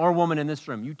man or woman in this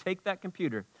room, you take that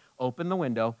computer, open the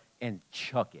window, and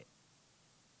chuck it.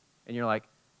 And you're like,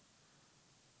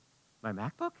 my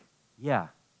MacBook? Yeah.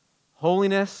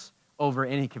 Holiness over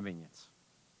any convenience.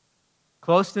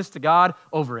 Closeness to God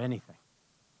over anything.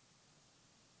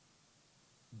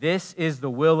 This is the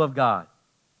will of God,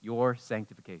 your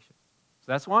sanctification.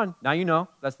 So that's one. Now you know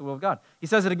that's the will of God. He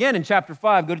says it again in chapter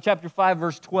 5. Go to chapter 5,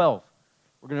 verse 12.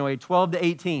 We're going to wait 12 to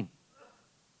 18.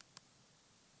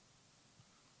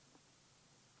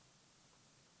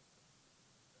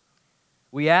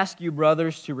 We ask you,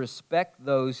 brothers, to respect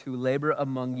those who labor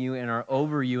among you and are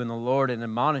over you in the Lord and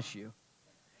admonish you,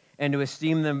 and to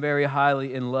esteem them very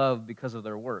highly in love because of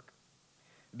their work.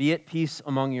 Be at peace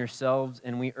among yourselves,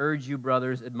 and we urge you,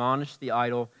 brothers, admonish the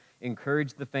idle,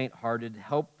 encourage the faint-hearted,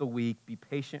 help the weak, be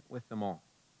patient with them all.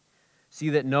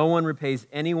 See that no one repays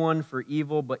anyone for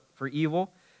evil, but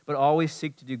always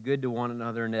seek to do good to one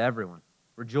another and to everyone.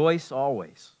 Rejoice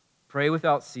always. Pray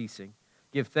without ceasing.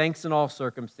 Give thanks in all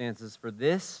circumstances, for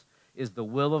this is the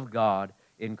will of God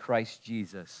in Christ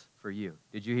Jesus for you.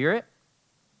 Did you hear it?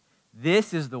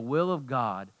 This is the will of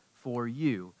God for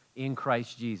you in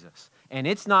Christ Jesus. And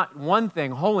it's not one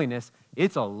thing, holiness,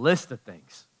 it's a list of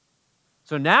things.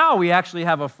 So now we actually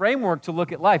have a framework to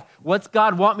look at life. What's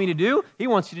God want me to do? He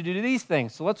wants you to do these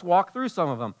things. So let's walk through some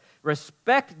of them.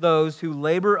 Respect those who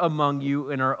labor among you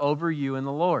and are over you in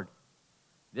the Lord.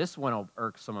 This one will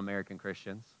irk some American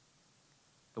Christians.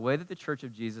 The way that the Church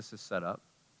of Jesus is set up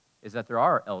is that there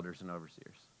are elders and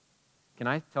overseers. Can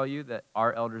I tell you that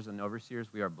our elders and overseers,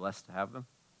 we are blessed to have them?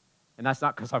 And that's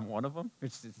not because I'm one of them.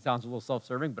 It sounds a little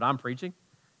self-serving, but I'm preaching.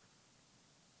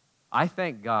 I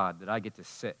thank God that I get to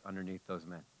sit underneath those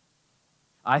men.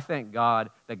 I thank God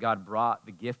that God brought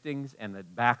the giftings and the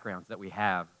backgrounds that we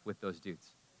have with those dudes.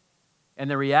 And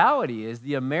the reality is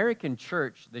the American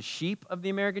church, the sheep of the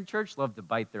American church, love to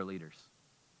bite their leaders.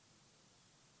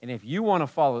 And if you want to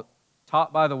follow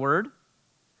taught by the word,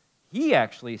 he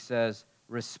actually says,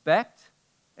 respect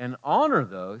and honor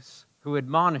those who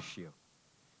admonish you.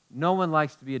 No one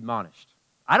likes to be admonished.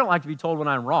 I don't like to be told when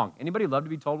I'm wrong. Anybody love to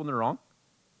be told when they're wrong?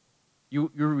 You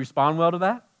respond well to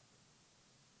that?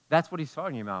 That's what he's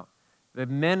talking about. The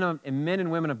men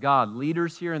and women of God,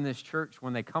 leaders here in this church,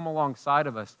 when they come alongside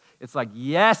of us, it's like,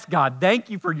 yes, God, thank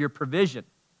you for your provision.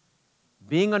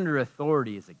 Being under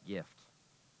authority is a gift.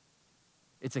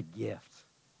 It's a gift.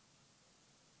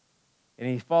 And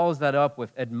he follows that up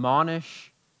with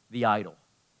admonish the idle.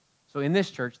 So in this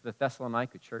church, the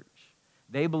Thessalonica church,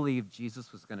 they believed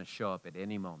Jesus was going to show up at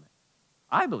any moment.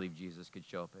 I believe Jesus could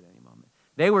show up at any moment.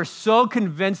 They were so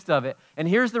convinced of it. And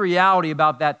here's the reality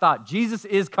about that thought. Jesus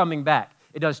is coming back.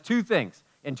 It does two things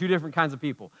in two different kinds of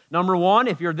people. Number one,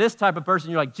 if you're this type of person,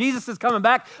 you're like, Jesus is coming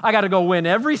back. I got to go win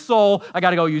every soul. I got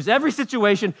to go use every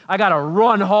situation. I got to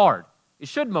run hard. It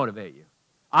should motivate you.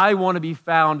 I want to be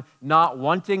found not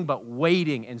wanting, but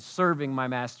waiting and serving my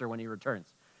master when he returns.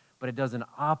 But it does an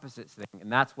opposite thing, and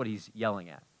that's what he's yelling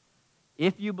at.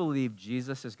 If you believe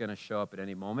Jesus is going to show up at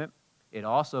any moment, it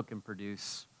also can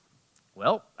produce,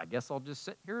 well, I guess I'll just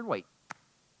sit here and wait.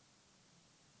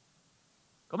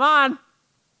 Come on.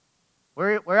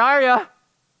 Where are you?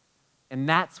 And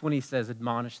that's when he says,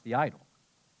 admonish the idle.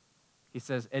 He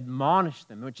says, admonish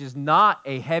them, which is not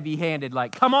a heavy-handed,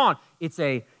 like, come on. It's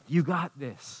a, you got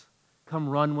this. Come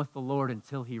run with the Lord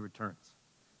until he returns.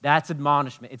 That's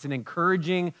admonishment. It's an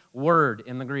encouraging word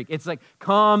in the Greek. It's like,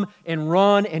 come and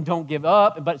run and don't give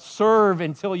up, but serve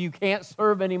until you can't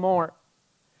serve anymore.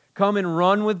 Come and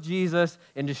run with Jesus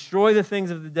and destroy the things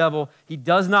of the devil. He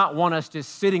does not want us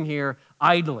just sitting here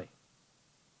idly.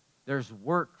 There's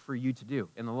work for you to do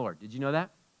in the Lord. Did you know that?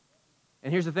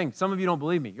 And here's the thing. Some of you don't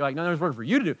believe me. You're like, no, there's work for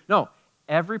you to do. No,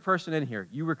 every person in here,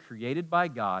 you were created by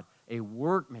God, a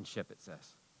workmanship, it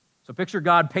says. So picture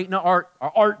God painting an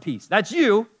art piece. That's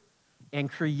you,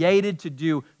 and created to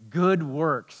do good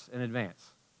works in advance.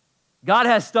 God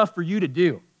has stuff for you to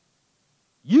do.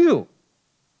 You.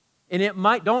 And it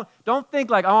might, don't think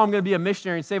like, oh, I'm going to be a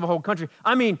missionary and save a whole country.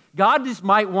 I mean, God just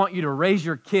might want you to raise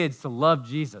your kids to love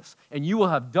Jesus, and you will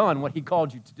have done what he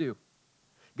called you to do.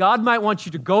 God might want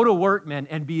you to go to work, man,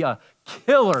 and be a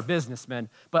killer businessman,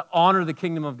 but honor the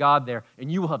kingdom of God there, and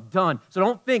you will have done. So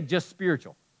don't think just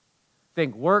spiritual.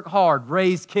 Think work hard,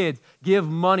 raise kids, give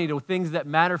money to things that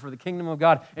matter for the kingdom of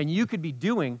God, and you could be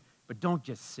doing, but don't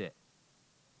just sit.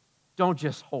 Don't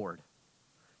just hoard.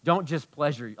 Don't just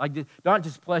pleasure, not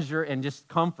just pleasure and just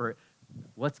comfort.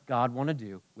 What's God want to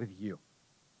do with you?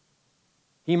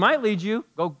 He might lead you,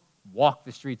 go walk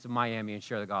the streets of Miami and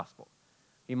share the gospel.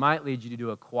 He might lead you to do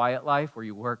a quiet life where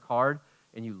you work hard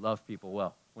and you love people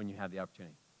well when you have the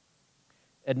opportunity.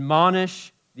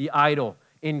 Admonish the idle.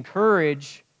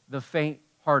 Encourage the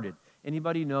faint-hearted.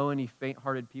 Anybody know any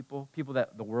faint-hearted people? People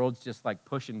that the world's just like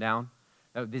pushing down?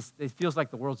 It feels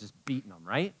like the world's just beating them,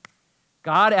 right?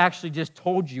 God actually just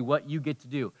told you what you get to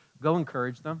do. Go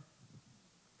encourage them.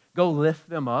 Go lift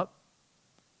them up.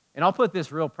 And I'll put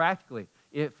this real practically.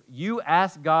 If you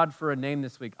ask God for a name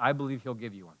this week, I believe he'll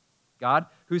give you one. God,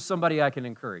 who's somebody I can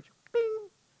encourage? Bing!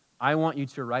 I want you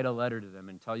to write a letter to them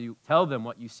and tell them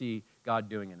what you see God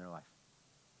doing in their life.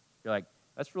 You're like,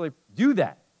 do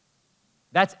that.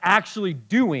 That's actually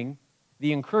doing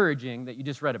the encouraging that you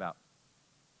just read about.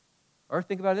 Or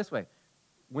think about it this way.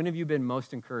 When have you been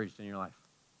most encouraged in your life?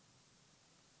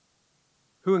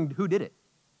 Who did it?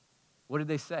 What did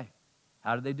they say?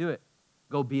 How did they do it?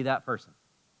 Go be that person.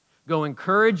 Go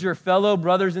encourage your fellow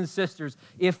brothers and sisters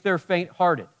if they're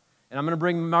faint-hearted. And I'm going to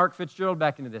bring Mark Fitzgerald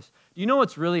back into this. Do you know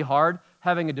what's really hard?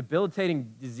 Having a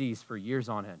debilitating disease for years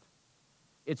on end.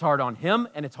 It's hard on him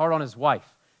and it's hard on his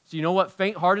wife. So you know what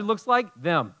faint-hearted looks like?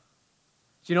 Them.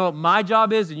 So you know what my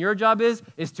job is and your job is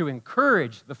to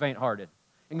encourage the faint-hearted.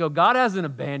 And go, God hasn't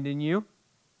abandoned you.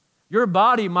 Your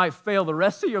body might fail the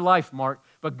rest of your life, Mark,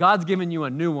 but God's given you a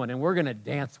new one, and we're going to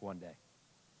dance one day.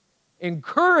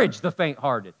 Encourage the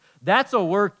faint-hearted. That's a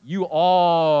work you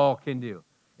all can do,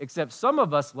 except some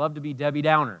of us love to be Debbie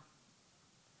Downer.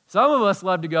 Some of us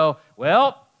love to go,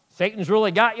 well, Satan's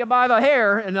really got you by the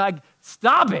hair, and like,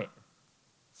 stop it.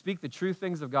 Speak the true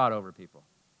things of God over people.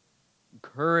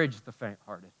 Encourage the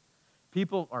faint-hearted.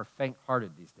 People are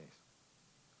faint-hearted these days.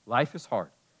 Life is hard.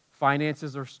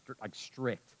 Finances are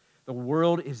strict. The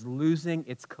world is losing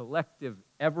its collective,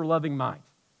 ever-loving mind.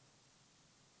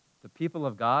 The people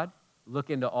of God look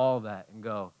into all that and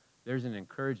go, there's an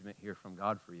encouragement here from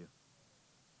God for you.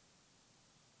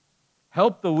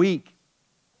 Help the weak.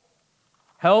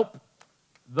 Help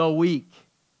the weak.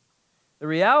 The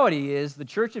reality is the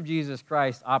Church of Jesus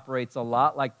Christ operates a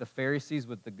lot like the Pharisees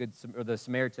with the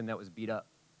Samaritan that was beat up.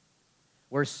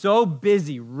 We're so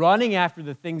busy running after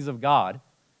the things of God,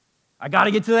 I got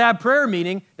to get to that prayer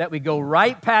meeting, that we go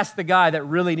right past the guy that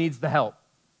really needs the help.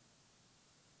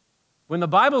 When the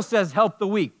Bible says help the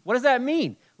weak, what does that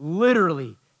mean?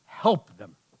 Literally, help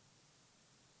them.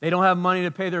 They don't have money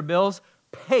to pay their bills?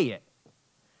 Pay it.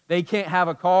 They can't have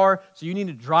a car, so you need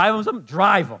to drive them?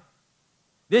 Drive them.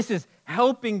 This is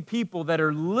helping people that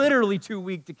are literally too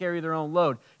weak to carry their own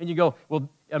load. And you go, well,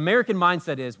 American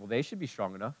mindset is, well, they should be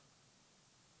strong enough.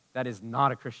 That is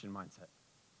not a Christian mindset.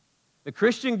 The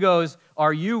Christian goes,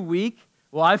 are you weak?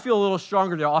 Well, I feel a little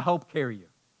stronger there. I'll help carry you.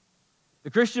 The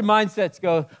Christian mindsets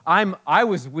go, I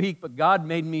was weak, but God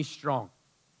made me strong.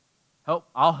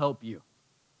 I'll help you.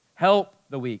 Help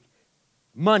the weak.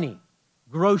 Money,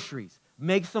 groceries,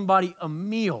 make somebody a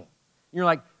meal. You're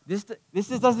like, this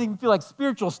doesn't even feel like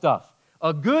spiritual stuff.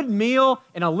 A good meal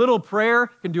and a little prayer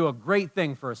can do a great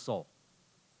thing for a soul.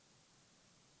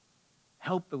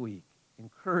 Help the weak.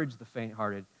 Encourage the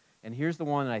faint-hearted. And here's the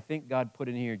one that I think God put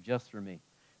in here just for me.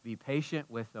 Be patient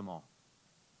with them all.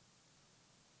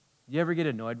 Do you ever get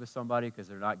annoyed with somebody because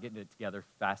they're not getting it together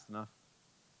fast enough?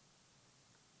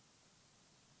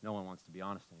 No one wants to be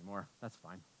honest anymore. That's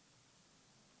fine.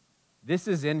 This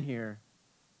is in here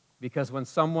because when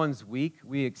someone's weak,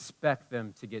 we expect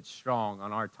them to get strong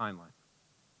on our timeline.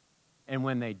 And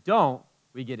when they don't,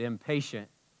 we get impatient,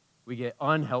 we get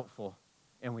unhelpful,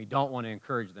 and we don't want to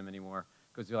encourage them anymore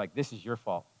because you're like, this is your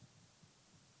fault.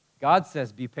 God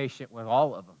says be patient with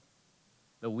all of them.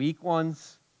 The weak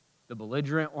ones, the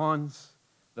belligerent ones,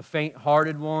 the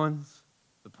faint-hearted ones,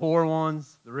 the poor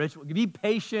ones, the rich ones. Be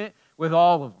patient with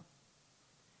all of them.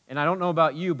 And I don't know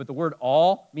about you, but the word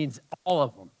all means all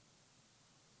of them.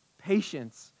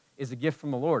 Patience is a gift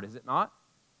from the Lord, is it not?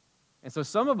 And so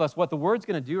some of us, what the word's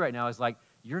going to do right now is like,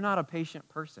 you're not a patient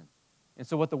person. And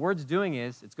so what the word's doing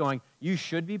is, it's going, you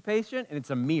should be patient, and it's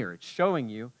a mirror. It's showing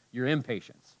you your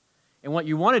impatience. And what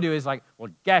you want to do is like, well,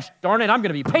 gosh darn it, I'm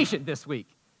going to be patient this week.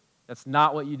 That's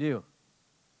not what you do.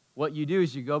 What you do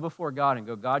is you go before God and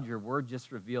go, God, your word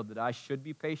just revealed that I should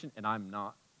be patient, and I'm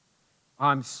not.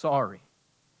 I'm sorry.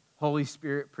 Holy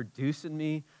Spirit, produce in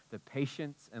me the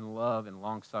patience and love and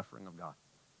long-suffering of God.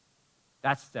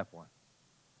 That's step one.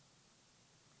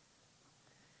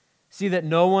 See that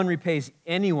no one repays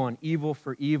anyone evil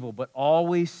for evil, but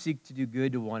always seek to do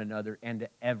good to one another and to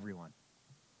everyone.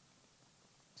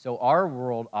 So our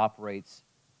world operates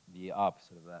the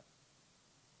opposite of that.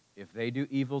 If they do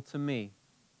evil to me,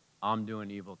 I'm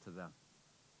doing evil to them.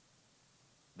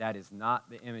 That is not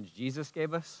the image Jesus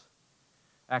gave us.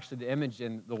 Actually, the image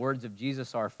and the words of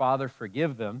Jesus are, Father,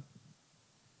 forgive them.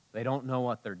 They don't know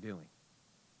what they're doing.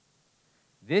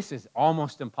 This is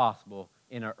almost impossible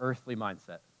in an earthly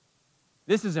mindset.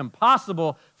 This is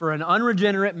impossible for an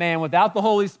unregenerate man without the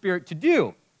Holy Spirit to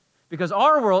do. Because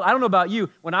our world, I don't know about you,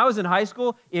 when I was in high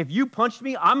school, if you punched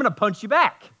me, I'm going to punch you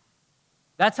back.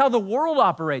 That's how the world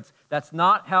operates. That's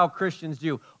not how Christians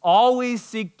do. Always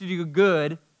seek to do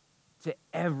good to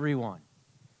everyone.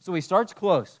 So he starts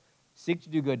close. Seek to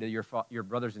do good to your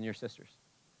brothers and your sisters.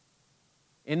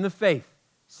 In the faith,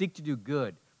 seek to do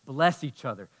good. Bless each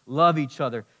other. Love each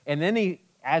other. And then he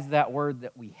adds that word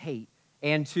that we hate.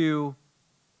 And to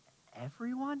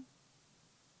everyone?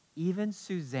 Even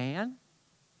Suzanne?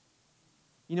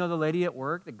 You know the lady at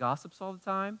work that gossips all the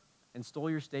time and stole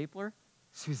your stapler?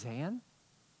 Suzanne?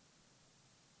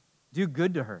 Do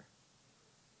good to her.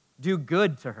 Do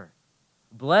good to her.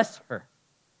 Bless her.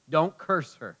 Don't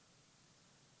curse her.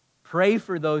 Pray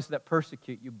for those that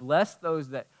persecute you. Bless those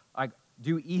that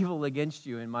do evil against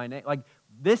you in my name.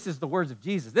 This is the words of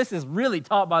Jesus. This is really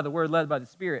taught by the Word, led by the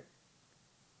Spirit.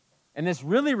 And this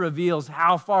really reveals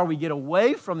how far we get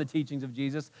away from the teachings of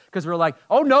Jesus because we're like,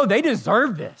 oh no, they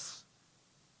deserve this.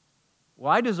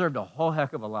 Well, I deserved a whole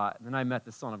heck of a lot, and then I met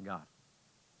the Son of God.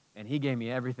 And He gave me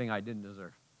everything I didn't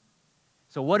deserve.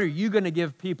 So what are you going to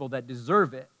give people that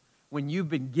deserve it when you've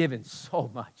been given so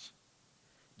much?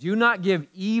 Do not give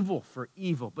evil for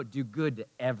evil, but do good to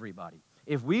everybody.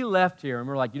 If we left here and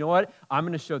we're like, you know what? I'm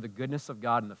going to show the goodness of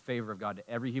God and the favor of God to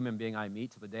every human being I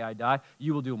meet till the day I die,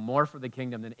 you will do more for the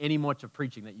kingdom than any much of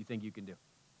preaching that you think you can do.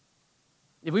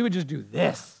 If we would just do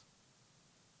this,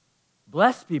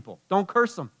 bless people, don't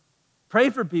curse them.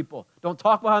 Pray for people, don't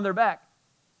talk behind their back.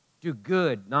 Do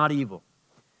good, not evil.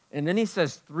 And then he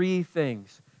says three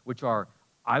things which are,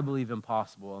 I believe,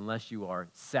 impossible unless you are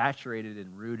saturated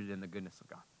and rooted in the goodness of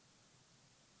God.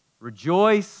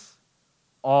 Rejoice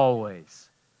always.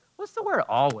 What's the word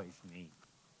always mean?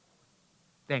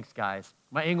 Thanks, guys.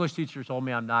 My English teacher told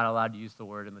me I'm not allowed to use the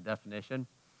word in the definition.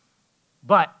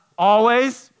 But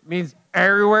always means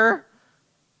everywhere,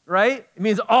 right? It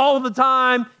means all the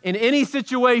time in any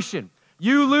situation.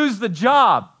 You lose the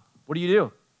job. What do?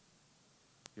 You're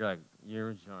like,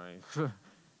 you're trying.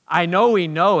 I know we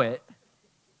know it.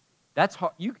 That's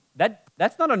hard.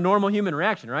 That's not a normal human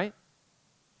reaction, right?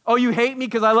 Oh, you hate me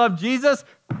because I love Jesus?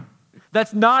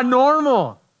 That's not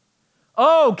normal.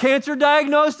 Oh, cancer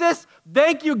diagnosis?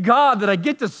 Thank you, God, that I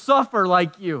get to suffer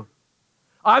like you.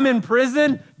 I'm in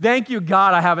prison? Thank you,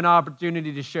 God, I have an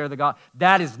opportunity to share the gospel.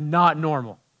 That is not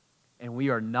normal. And we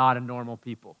are not a normal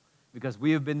people because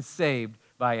we have been saved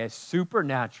by a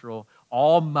supernatural,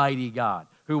 almighty God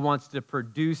who wants to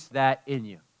produce that in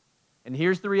you. And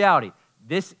here's the reality.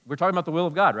 We're talking about the will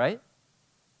of God, right?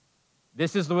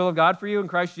 This is the will of God for you in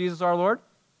Christ Jesus our Lord.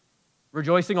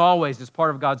 Rejoicing always is part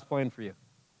of God's plan for you.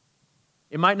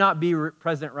 It might not be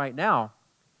present right now,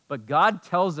 but God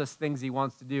tells us things he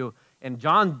wants to do. And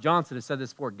John Johnson has said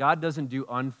this before, God doesn't do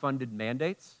unfunded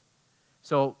mandates.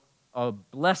 So a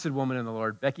blessed woman in the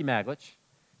Lord, Becky Maglich,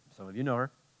 some of you know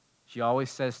her, she always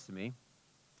says to me,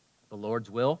 the Lord's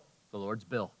will, the Lord's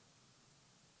bill.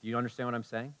 Do you understand what I'm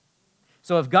saying?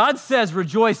 So if God says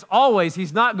rejoice always,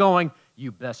 he's not going,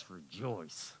 you best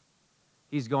rejoice.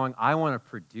 He's going, I want to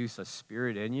produce a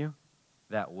spirit in you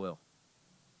that will.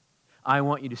 I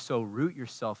want you to so root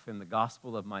yourself in the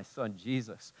gospel of my son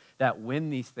Jesus that when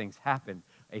these things happen,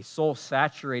 a soul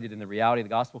saturated in the reality of the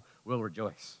gospel will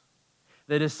rejoice.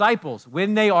 The disciples,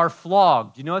 when they are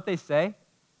flogged, do you know what they say?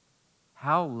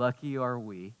 How lucky are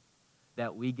we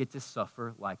that we get to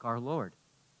suffer like our Lord?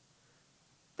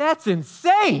 That's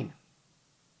insane.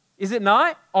 Is it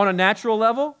not on a natural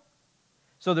level?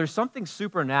 So there's something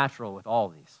supernatural with all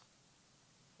these.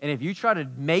 And if you try to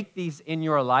make these in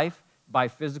your life by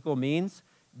physical means,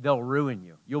 they'll ruin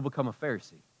you. You'll become a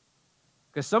Pharisee.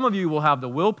 Because some of you will have the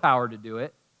willpower to do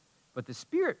it, but the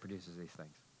Spirit produces these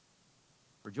things.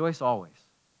 Rejoice always.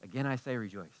 Again, I say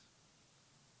rejoice.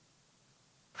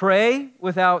 Pray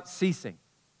without ceasing.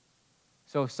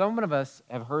 So some of us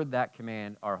have heard that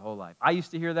command our whole life. I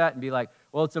used to hear that and be like,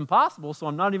 well, it's impossible, so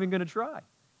I'm not even going to try.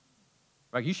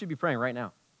 Like, you should be praying right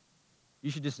now.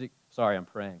 You should just, sorry, I'm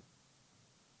praying.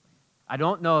 I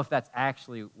don't know if that's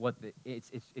actually what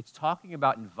it's talking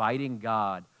about inviting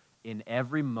God in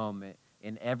every moment,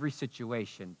 in every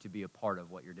situation to be a part of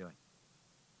what you're doing.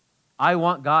 I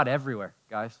want God everywhere,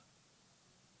 guys.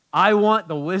 I want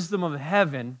the wisdom of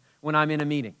heaven when I'm in a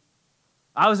meeting.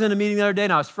 I was in a meeting the other day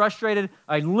and I was frustrated.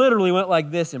 I literally went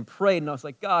like this and prayed and I was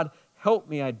like, God, help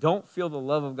me. I don't feel the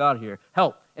love of God here.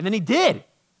 Help. And then he did.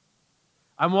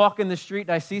 I'm walking the street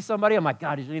and I see somebody. I'm like,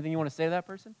 God, is there anything you want to say to that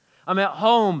person? I'm at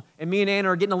home and me and Anna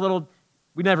are getting a little,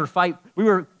 we never fight. We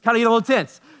were kind of getting a little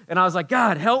tense. And I was like,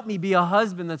 God, help me be a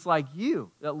husband that's like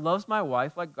you, that loves my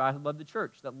wife like God loved the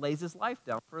church, that lays his life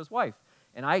down for his wife.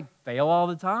 And I fail all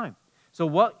the time. So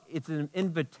what it's an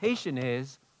invitation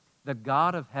is, the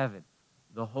God of heaven,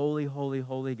 the holy, holy,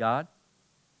 holy God,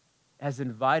 has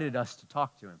invited us to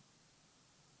talk to him.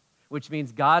 Which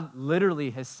means God literally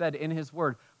has said in his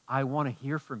word, I want to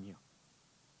hear from you.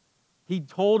 He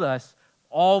told us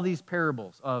all these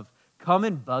parables of come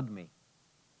and bug me.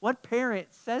 What parent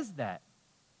says that?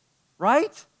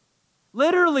 Right?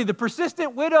 Literally, the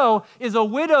persistent widow is a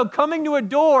widow coming to a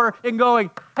door and going,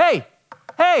 hey,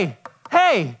 hey,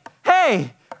 hey,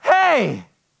 hey, hey.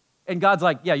 And God's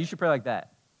like, yeah, you should pray like that.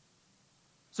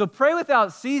 So pray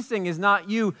without ceasing is not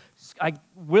you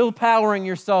willpowering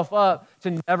yourself up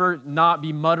to never not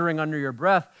be muttering under your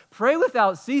breath. Pray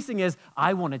without ceasing is,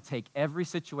 I want to take every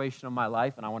situation of my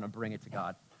life and I want to bring it to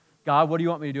God. God, what do you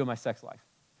want me to do in my sex life?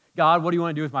 God, what do you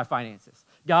want to do with my finances?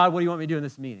 God, what do you want me to do in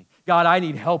this meeting? God, I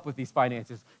need help with these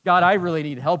finances. God, I really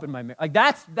need help in my marriage. Like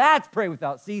that's pray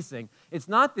without ceasing. It's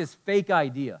not this fake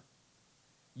idea.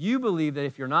 You believe that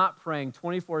if you're not praying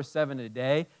 24/7 a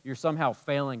day, you're somehow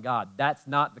failing God. That's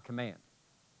not the command.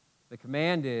 The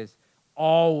command is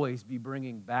always be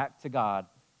bringing back to God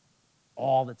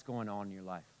all that's going on in your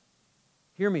life.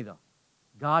 Hear me though.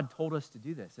 God told us to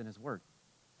do this in his word.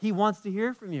 He wants to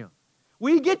hear from you.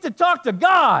 We get to talk to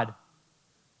God.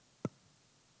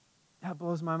 That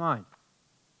blows my mind.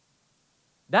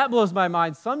 That blows my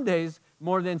mind some days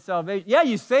more than salvation. Yeah,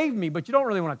 you saved me, but you don't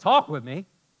really want to talk with me.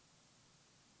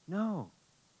 No.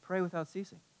 Pray without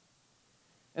ceasing.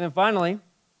 And then finally,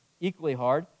 equally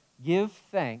hard, give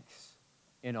thanks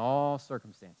in all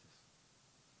circumstances.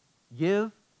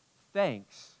 Give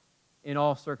thanks in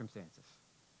all circumstances.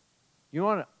 You know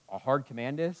what a hard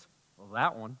command is? Well,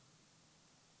 that one.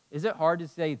 Is it hard to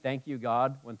say thank you,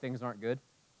 God, when things aren't good?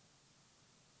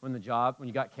 When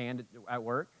you got canned at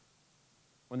work?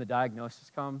 When the diagnosis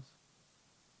comes?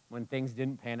 When things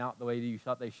didn't pan out the way you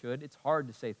thought they should? It's hard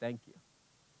to say thank you.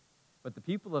 But the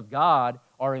people of God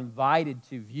are invited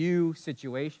to view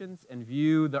situations and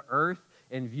view the earth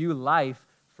and view life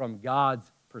from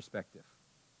God's perspective.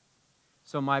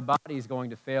 So my body is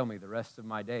going to fail me the rest of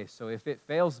my days. So if it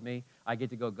fails me, I get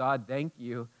to go, God, thank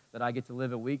you that I get to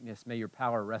live in weakness. May your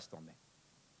power rest on me.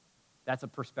 That's a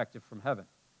perspective from heaven.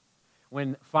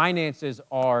 When finances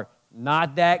are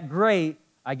not that great,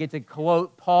 I get to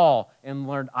quote Paul and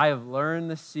learn, I have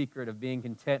learned the secret of being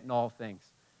content in all things.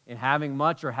 In having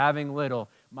much or having little,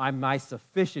 my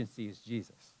sufficiency is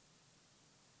Jesus.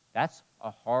 That's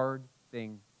a hard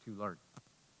thing to learn.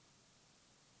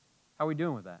 How are we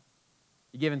doing with that?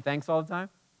 You giving thanks all the time?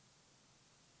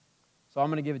 So I'm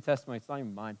going to give a testimony. It's not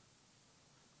even mine.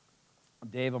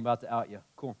 Dave, I'm about to out you.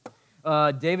 Cool.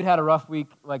 David had a rough week,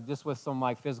 like just with some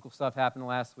like physical stuff happening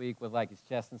last week with like his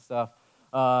chest and stuff.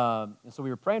 And so we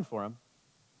were praying for him,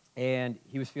 and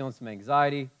he was feeling some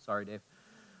anxiety. Sorry, Dave.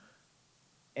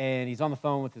 And he's on the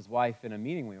phone with his wife in a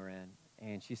meeting we were in,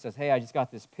 and she says, hey, I just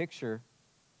got this picture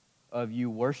of you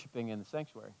worshiping in the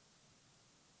sanctuary.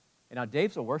 And now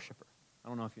Dave's a worshiper. I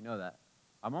don't know if you know that.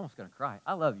 I'm almost going to cry.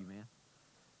 I love you, man.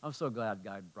 I'm so glad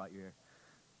God brought you here.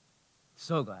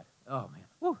 So glad. Oh, man.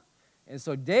 Woo. And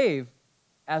so Dave,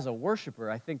 as a worshiper,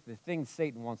 I think the thing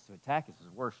Satan wants to attack is his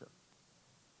worship.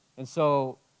 And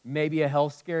so maybe a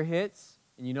health scare hits,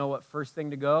 and you know what first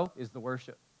thing to go is the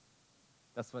worship.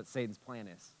 That's what Satan's plan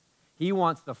is. He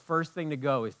wants the first thing to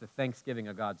go is the thanksgiving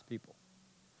of God's people.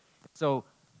 So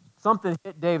something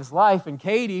hit Dave's life, and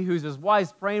Katie, who's his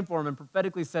wife, praying for him and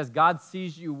prophetically says, God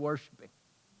sees you worshiping.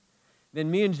 Then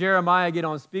me and Jeremiah get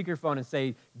on speakerphone and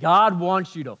say, God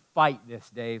wants you to fight this,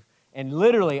 Dave. And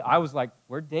literally, I was like,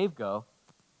 where'd Dave go?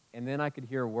 And then I could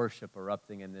hear worship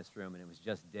erupting in this room, and it was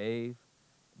just Dave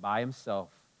by himself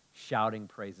shouting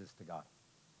praises to God.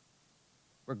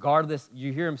 Regardless,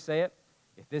 you hear him say it,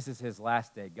 if this is his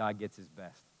last day, God gets his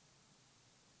best.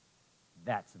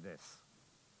 That's this.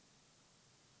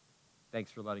 Thanks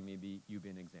for letting me be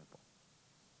an example.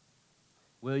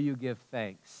 Will you give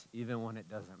thanks even when it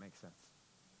doesn't make sense?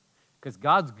 Because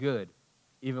God's good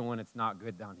even when it's not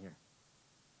good down here.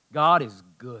 God is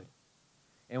good.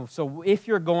 And so if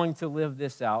you're going to live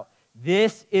this out,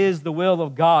 this is the will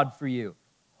of God for you.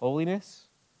 Holiness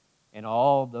and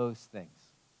all those things.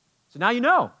 So now you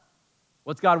know.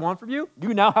 What's God want from you?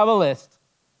 You now have a list.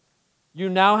 You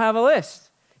now have a list.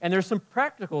 And there's some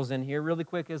practicals in here really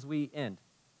quick as we end.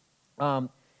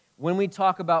 When we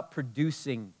talk about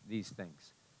producing these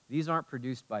things, these aren't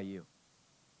produced by you.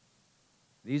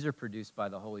 These are produced by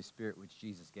the Holy Spirit, which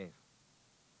Jesus gave.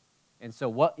 And so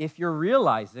what if you're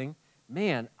realizing,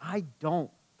 man, I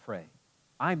don't pray.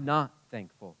 I'm not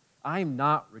thankful. I'm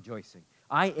not rejoicing.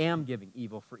 I am giving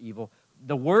evil for evil.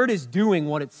 The word is doing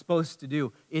what it's supposed to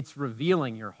do. It's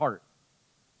revealing your heart.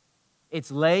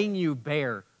 It's laying you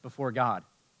bare before God.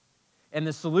 And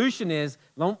the solution is,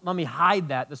 let me hide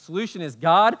that. The solution is,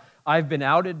 God, I've been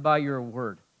outed by your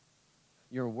word.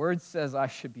 Your word says I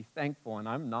should be thankful, and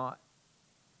I'm not.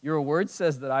 Your word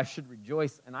says that I should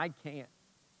rejoice, and I can't.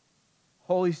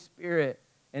 Holy Spirit,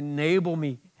 enable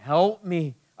me, help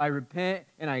me. I repent,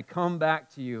 and I come back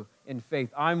to you in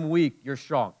faith. I'm weak, you're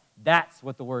strong. That's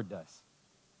what the word does.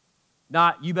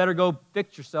 Not, you better go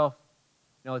fix yourself.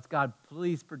 No, it's God,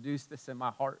 please produce this in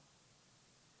my heart.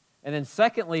 And then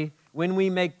secondly, when we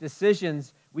make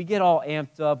decisions, we get all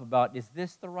amped up about, is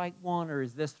this the right one or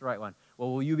is this the right one?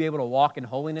 Well, will you be able to walk in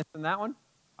holiness in that one?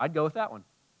 I'd go with that one.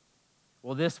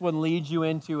 Will this one lead you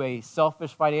into a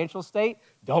selfish financial state?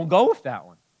 Don't go with that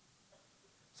one.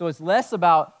 So it's less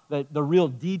about the real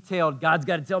detailed, God's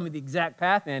got to tell me the exact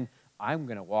path, and I'm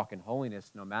going to walk in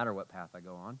holiness no matter what path I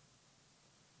go on.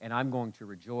 And I'm going to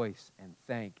rejoice and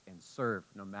thank and serve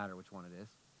no matter which one it is.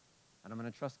 And I'm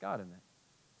going to trust God in that.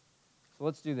 So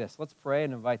let's do this. Let's pray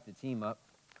and invite the team up.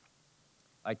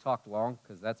 I talked long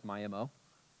because that's my MO.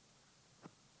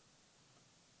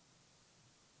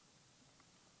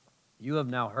 You have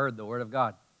now heard the word of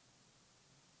God.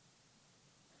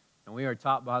 And we are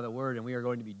taught by the word, and we are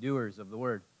going to be doers of the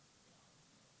word.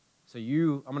 So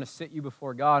I'm going to sit you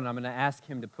before God, and I'm going to ask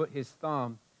him to put his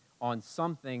thumb on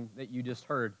something that you just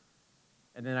heard.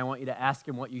 And then I want you to ask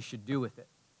him what you should do with it.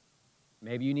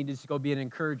 Maybe you need to just go be an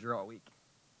encourager all week.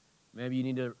 Maybe you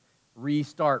need to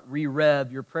restart,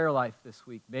 re-rev your prayer life this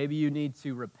week. Maybe you need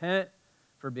to repent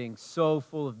for being so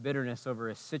full of bitterness over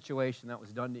a situation that was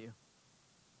done to you.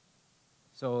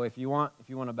 So if you want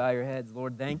to bow your heads,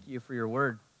 Lord, thank you for your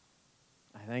word.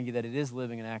 I thank you that it is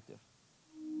living and active.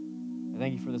 I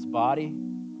thank you for this body.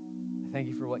 I thank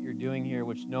you for what you're doing here,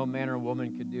 which no man or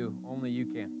woman could do. Only you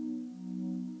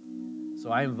can.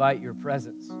 So I invite your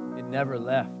presence. It never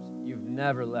left. You've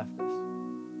never left us.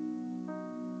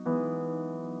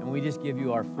 And we just give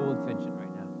you our full attention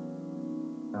right now.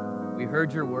 We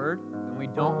heard your word, and we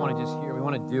don't want to just hear. We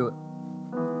want to do it.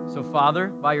 So, Father,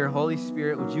 by your Holy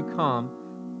Spirit, would you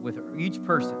come with each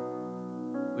person?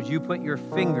 Would you put your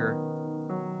finger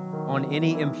on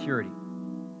any impurity?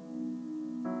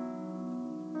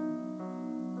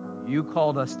 You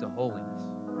called us to holiness.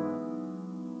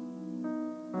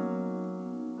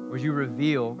 Would you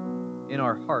reveal in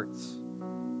our hearts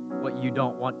what you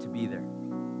don't want to be there?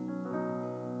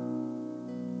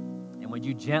 And would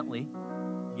you gently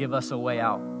give us a way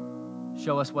out?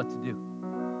 Show us what to do.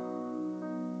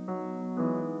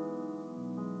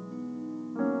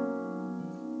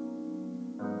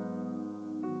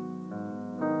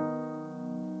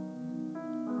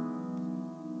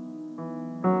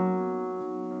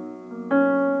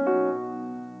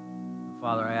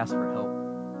 Father, I ask for help.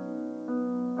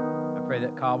 I pray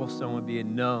that Cobblestone would be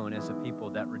known as a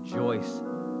people that rejoice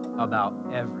about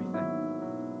everything.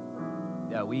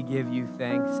 That we give you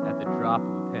thanks at the drop of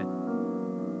a pen.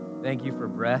 Thank you for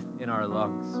breath in our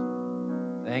lungs.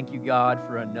 Thank you, God,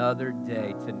 for another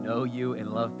day to know you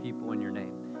and love people in your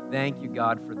name. Thank you,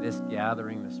 God, for this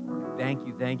gathering this morning. Thank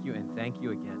you, and thank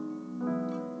you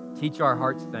again. Teach our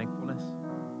hearts thankfulness.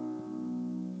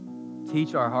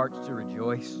 Teach our hearts to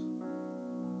rejoice.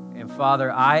 And Father,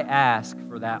 I ask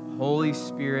for that Holy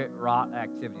Spirit wrought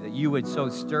activity, that you would so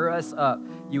stir us up,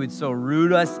 you would so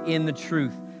root us in the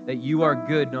truth that you are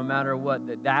good no matter what,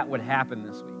 that would happen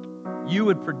this week. You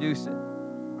would produce it.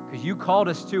 Because you called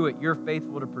us to it, you're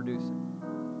faithful to produce it.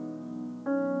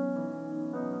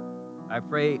 I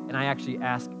pray and I actually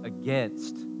ask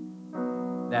against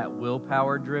that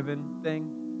willpower-driven thing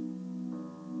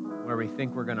where we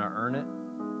think we're going to earn it,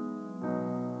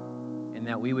 and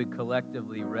that we would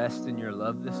collectively rest in your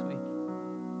love this week.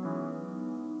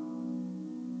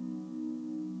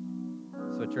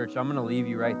 So, church, I'm going to leave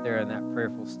you right there in that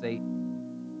prayerful state.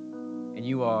 And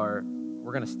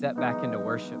we're going to step back into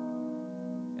worship.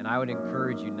 And I would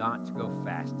encourage you not to go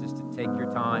fast, just to take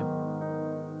your time.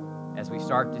 As we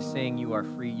start to sing, you are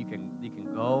free. You can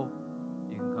go.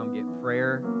 You can come get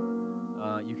prayer.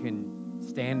 You can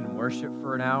stand and worship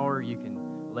for an hour. You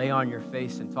can lay on your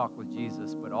face and talk with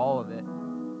Jesus. But all of it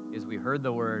is we heard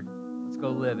the word. Let's go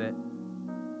live it.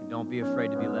 And don't be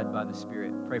afraid to be led by the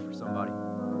Spirit. Pray for somebody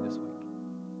this week.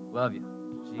 Love you.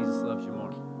 Jesus loves you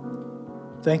more.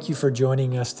 Thank you for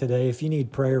joining us today. If you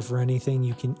need prayer for anything,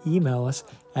 you can email us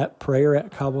at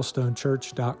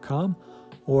prayer@cobblestonechurch.com,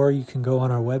 or you can go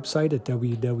on our website at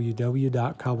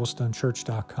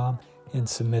www.cobblestonechurch.com and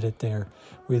submit it there.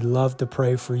 We'd love to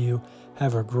pray for you.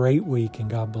 Have a great week, and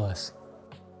God bless.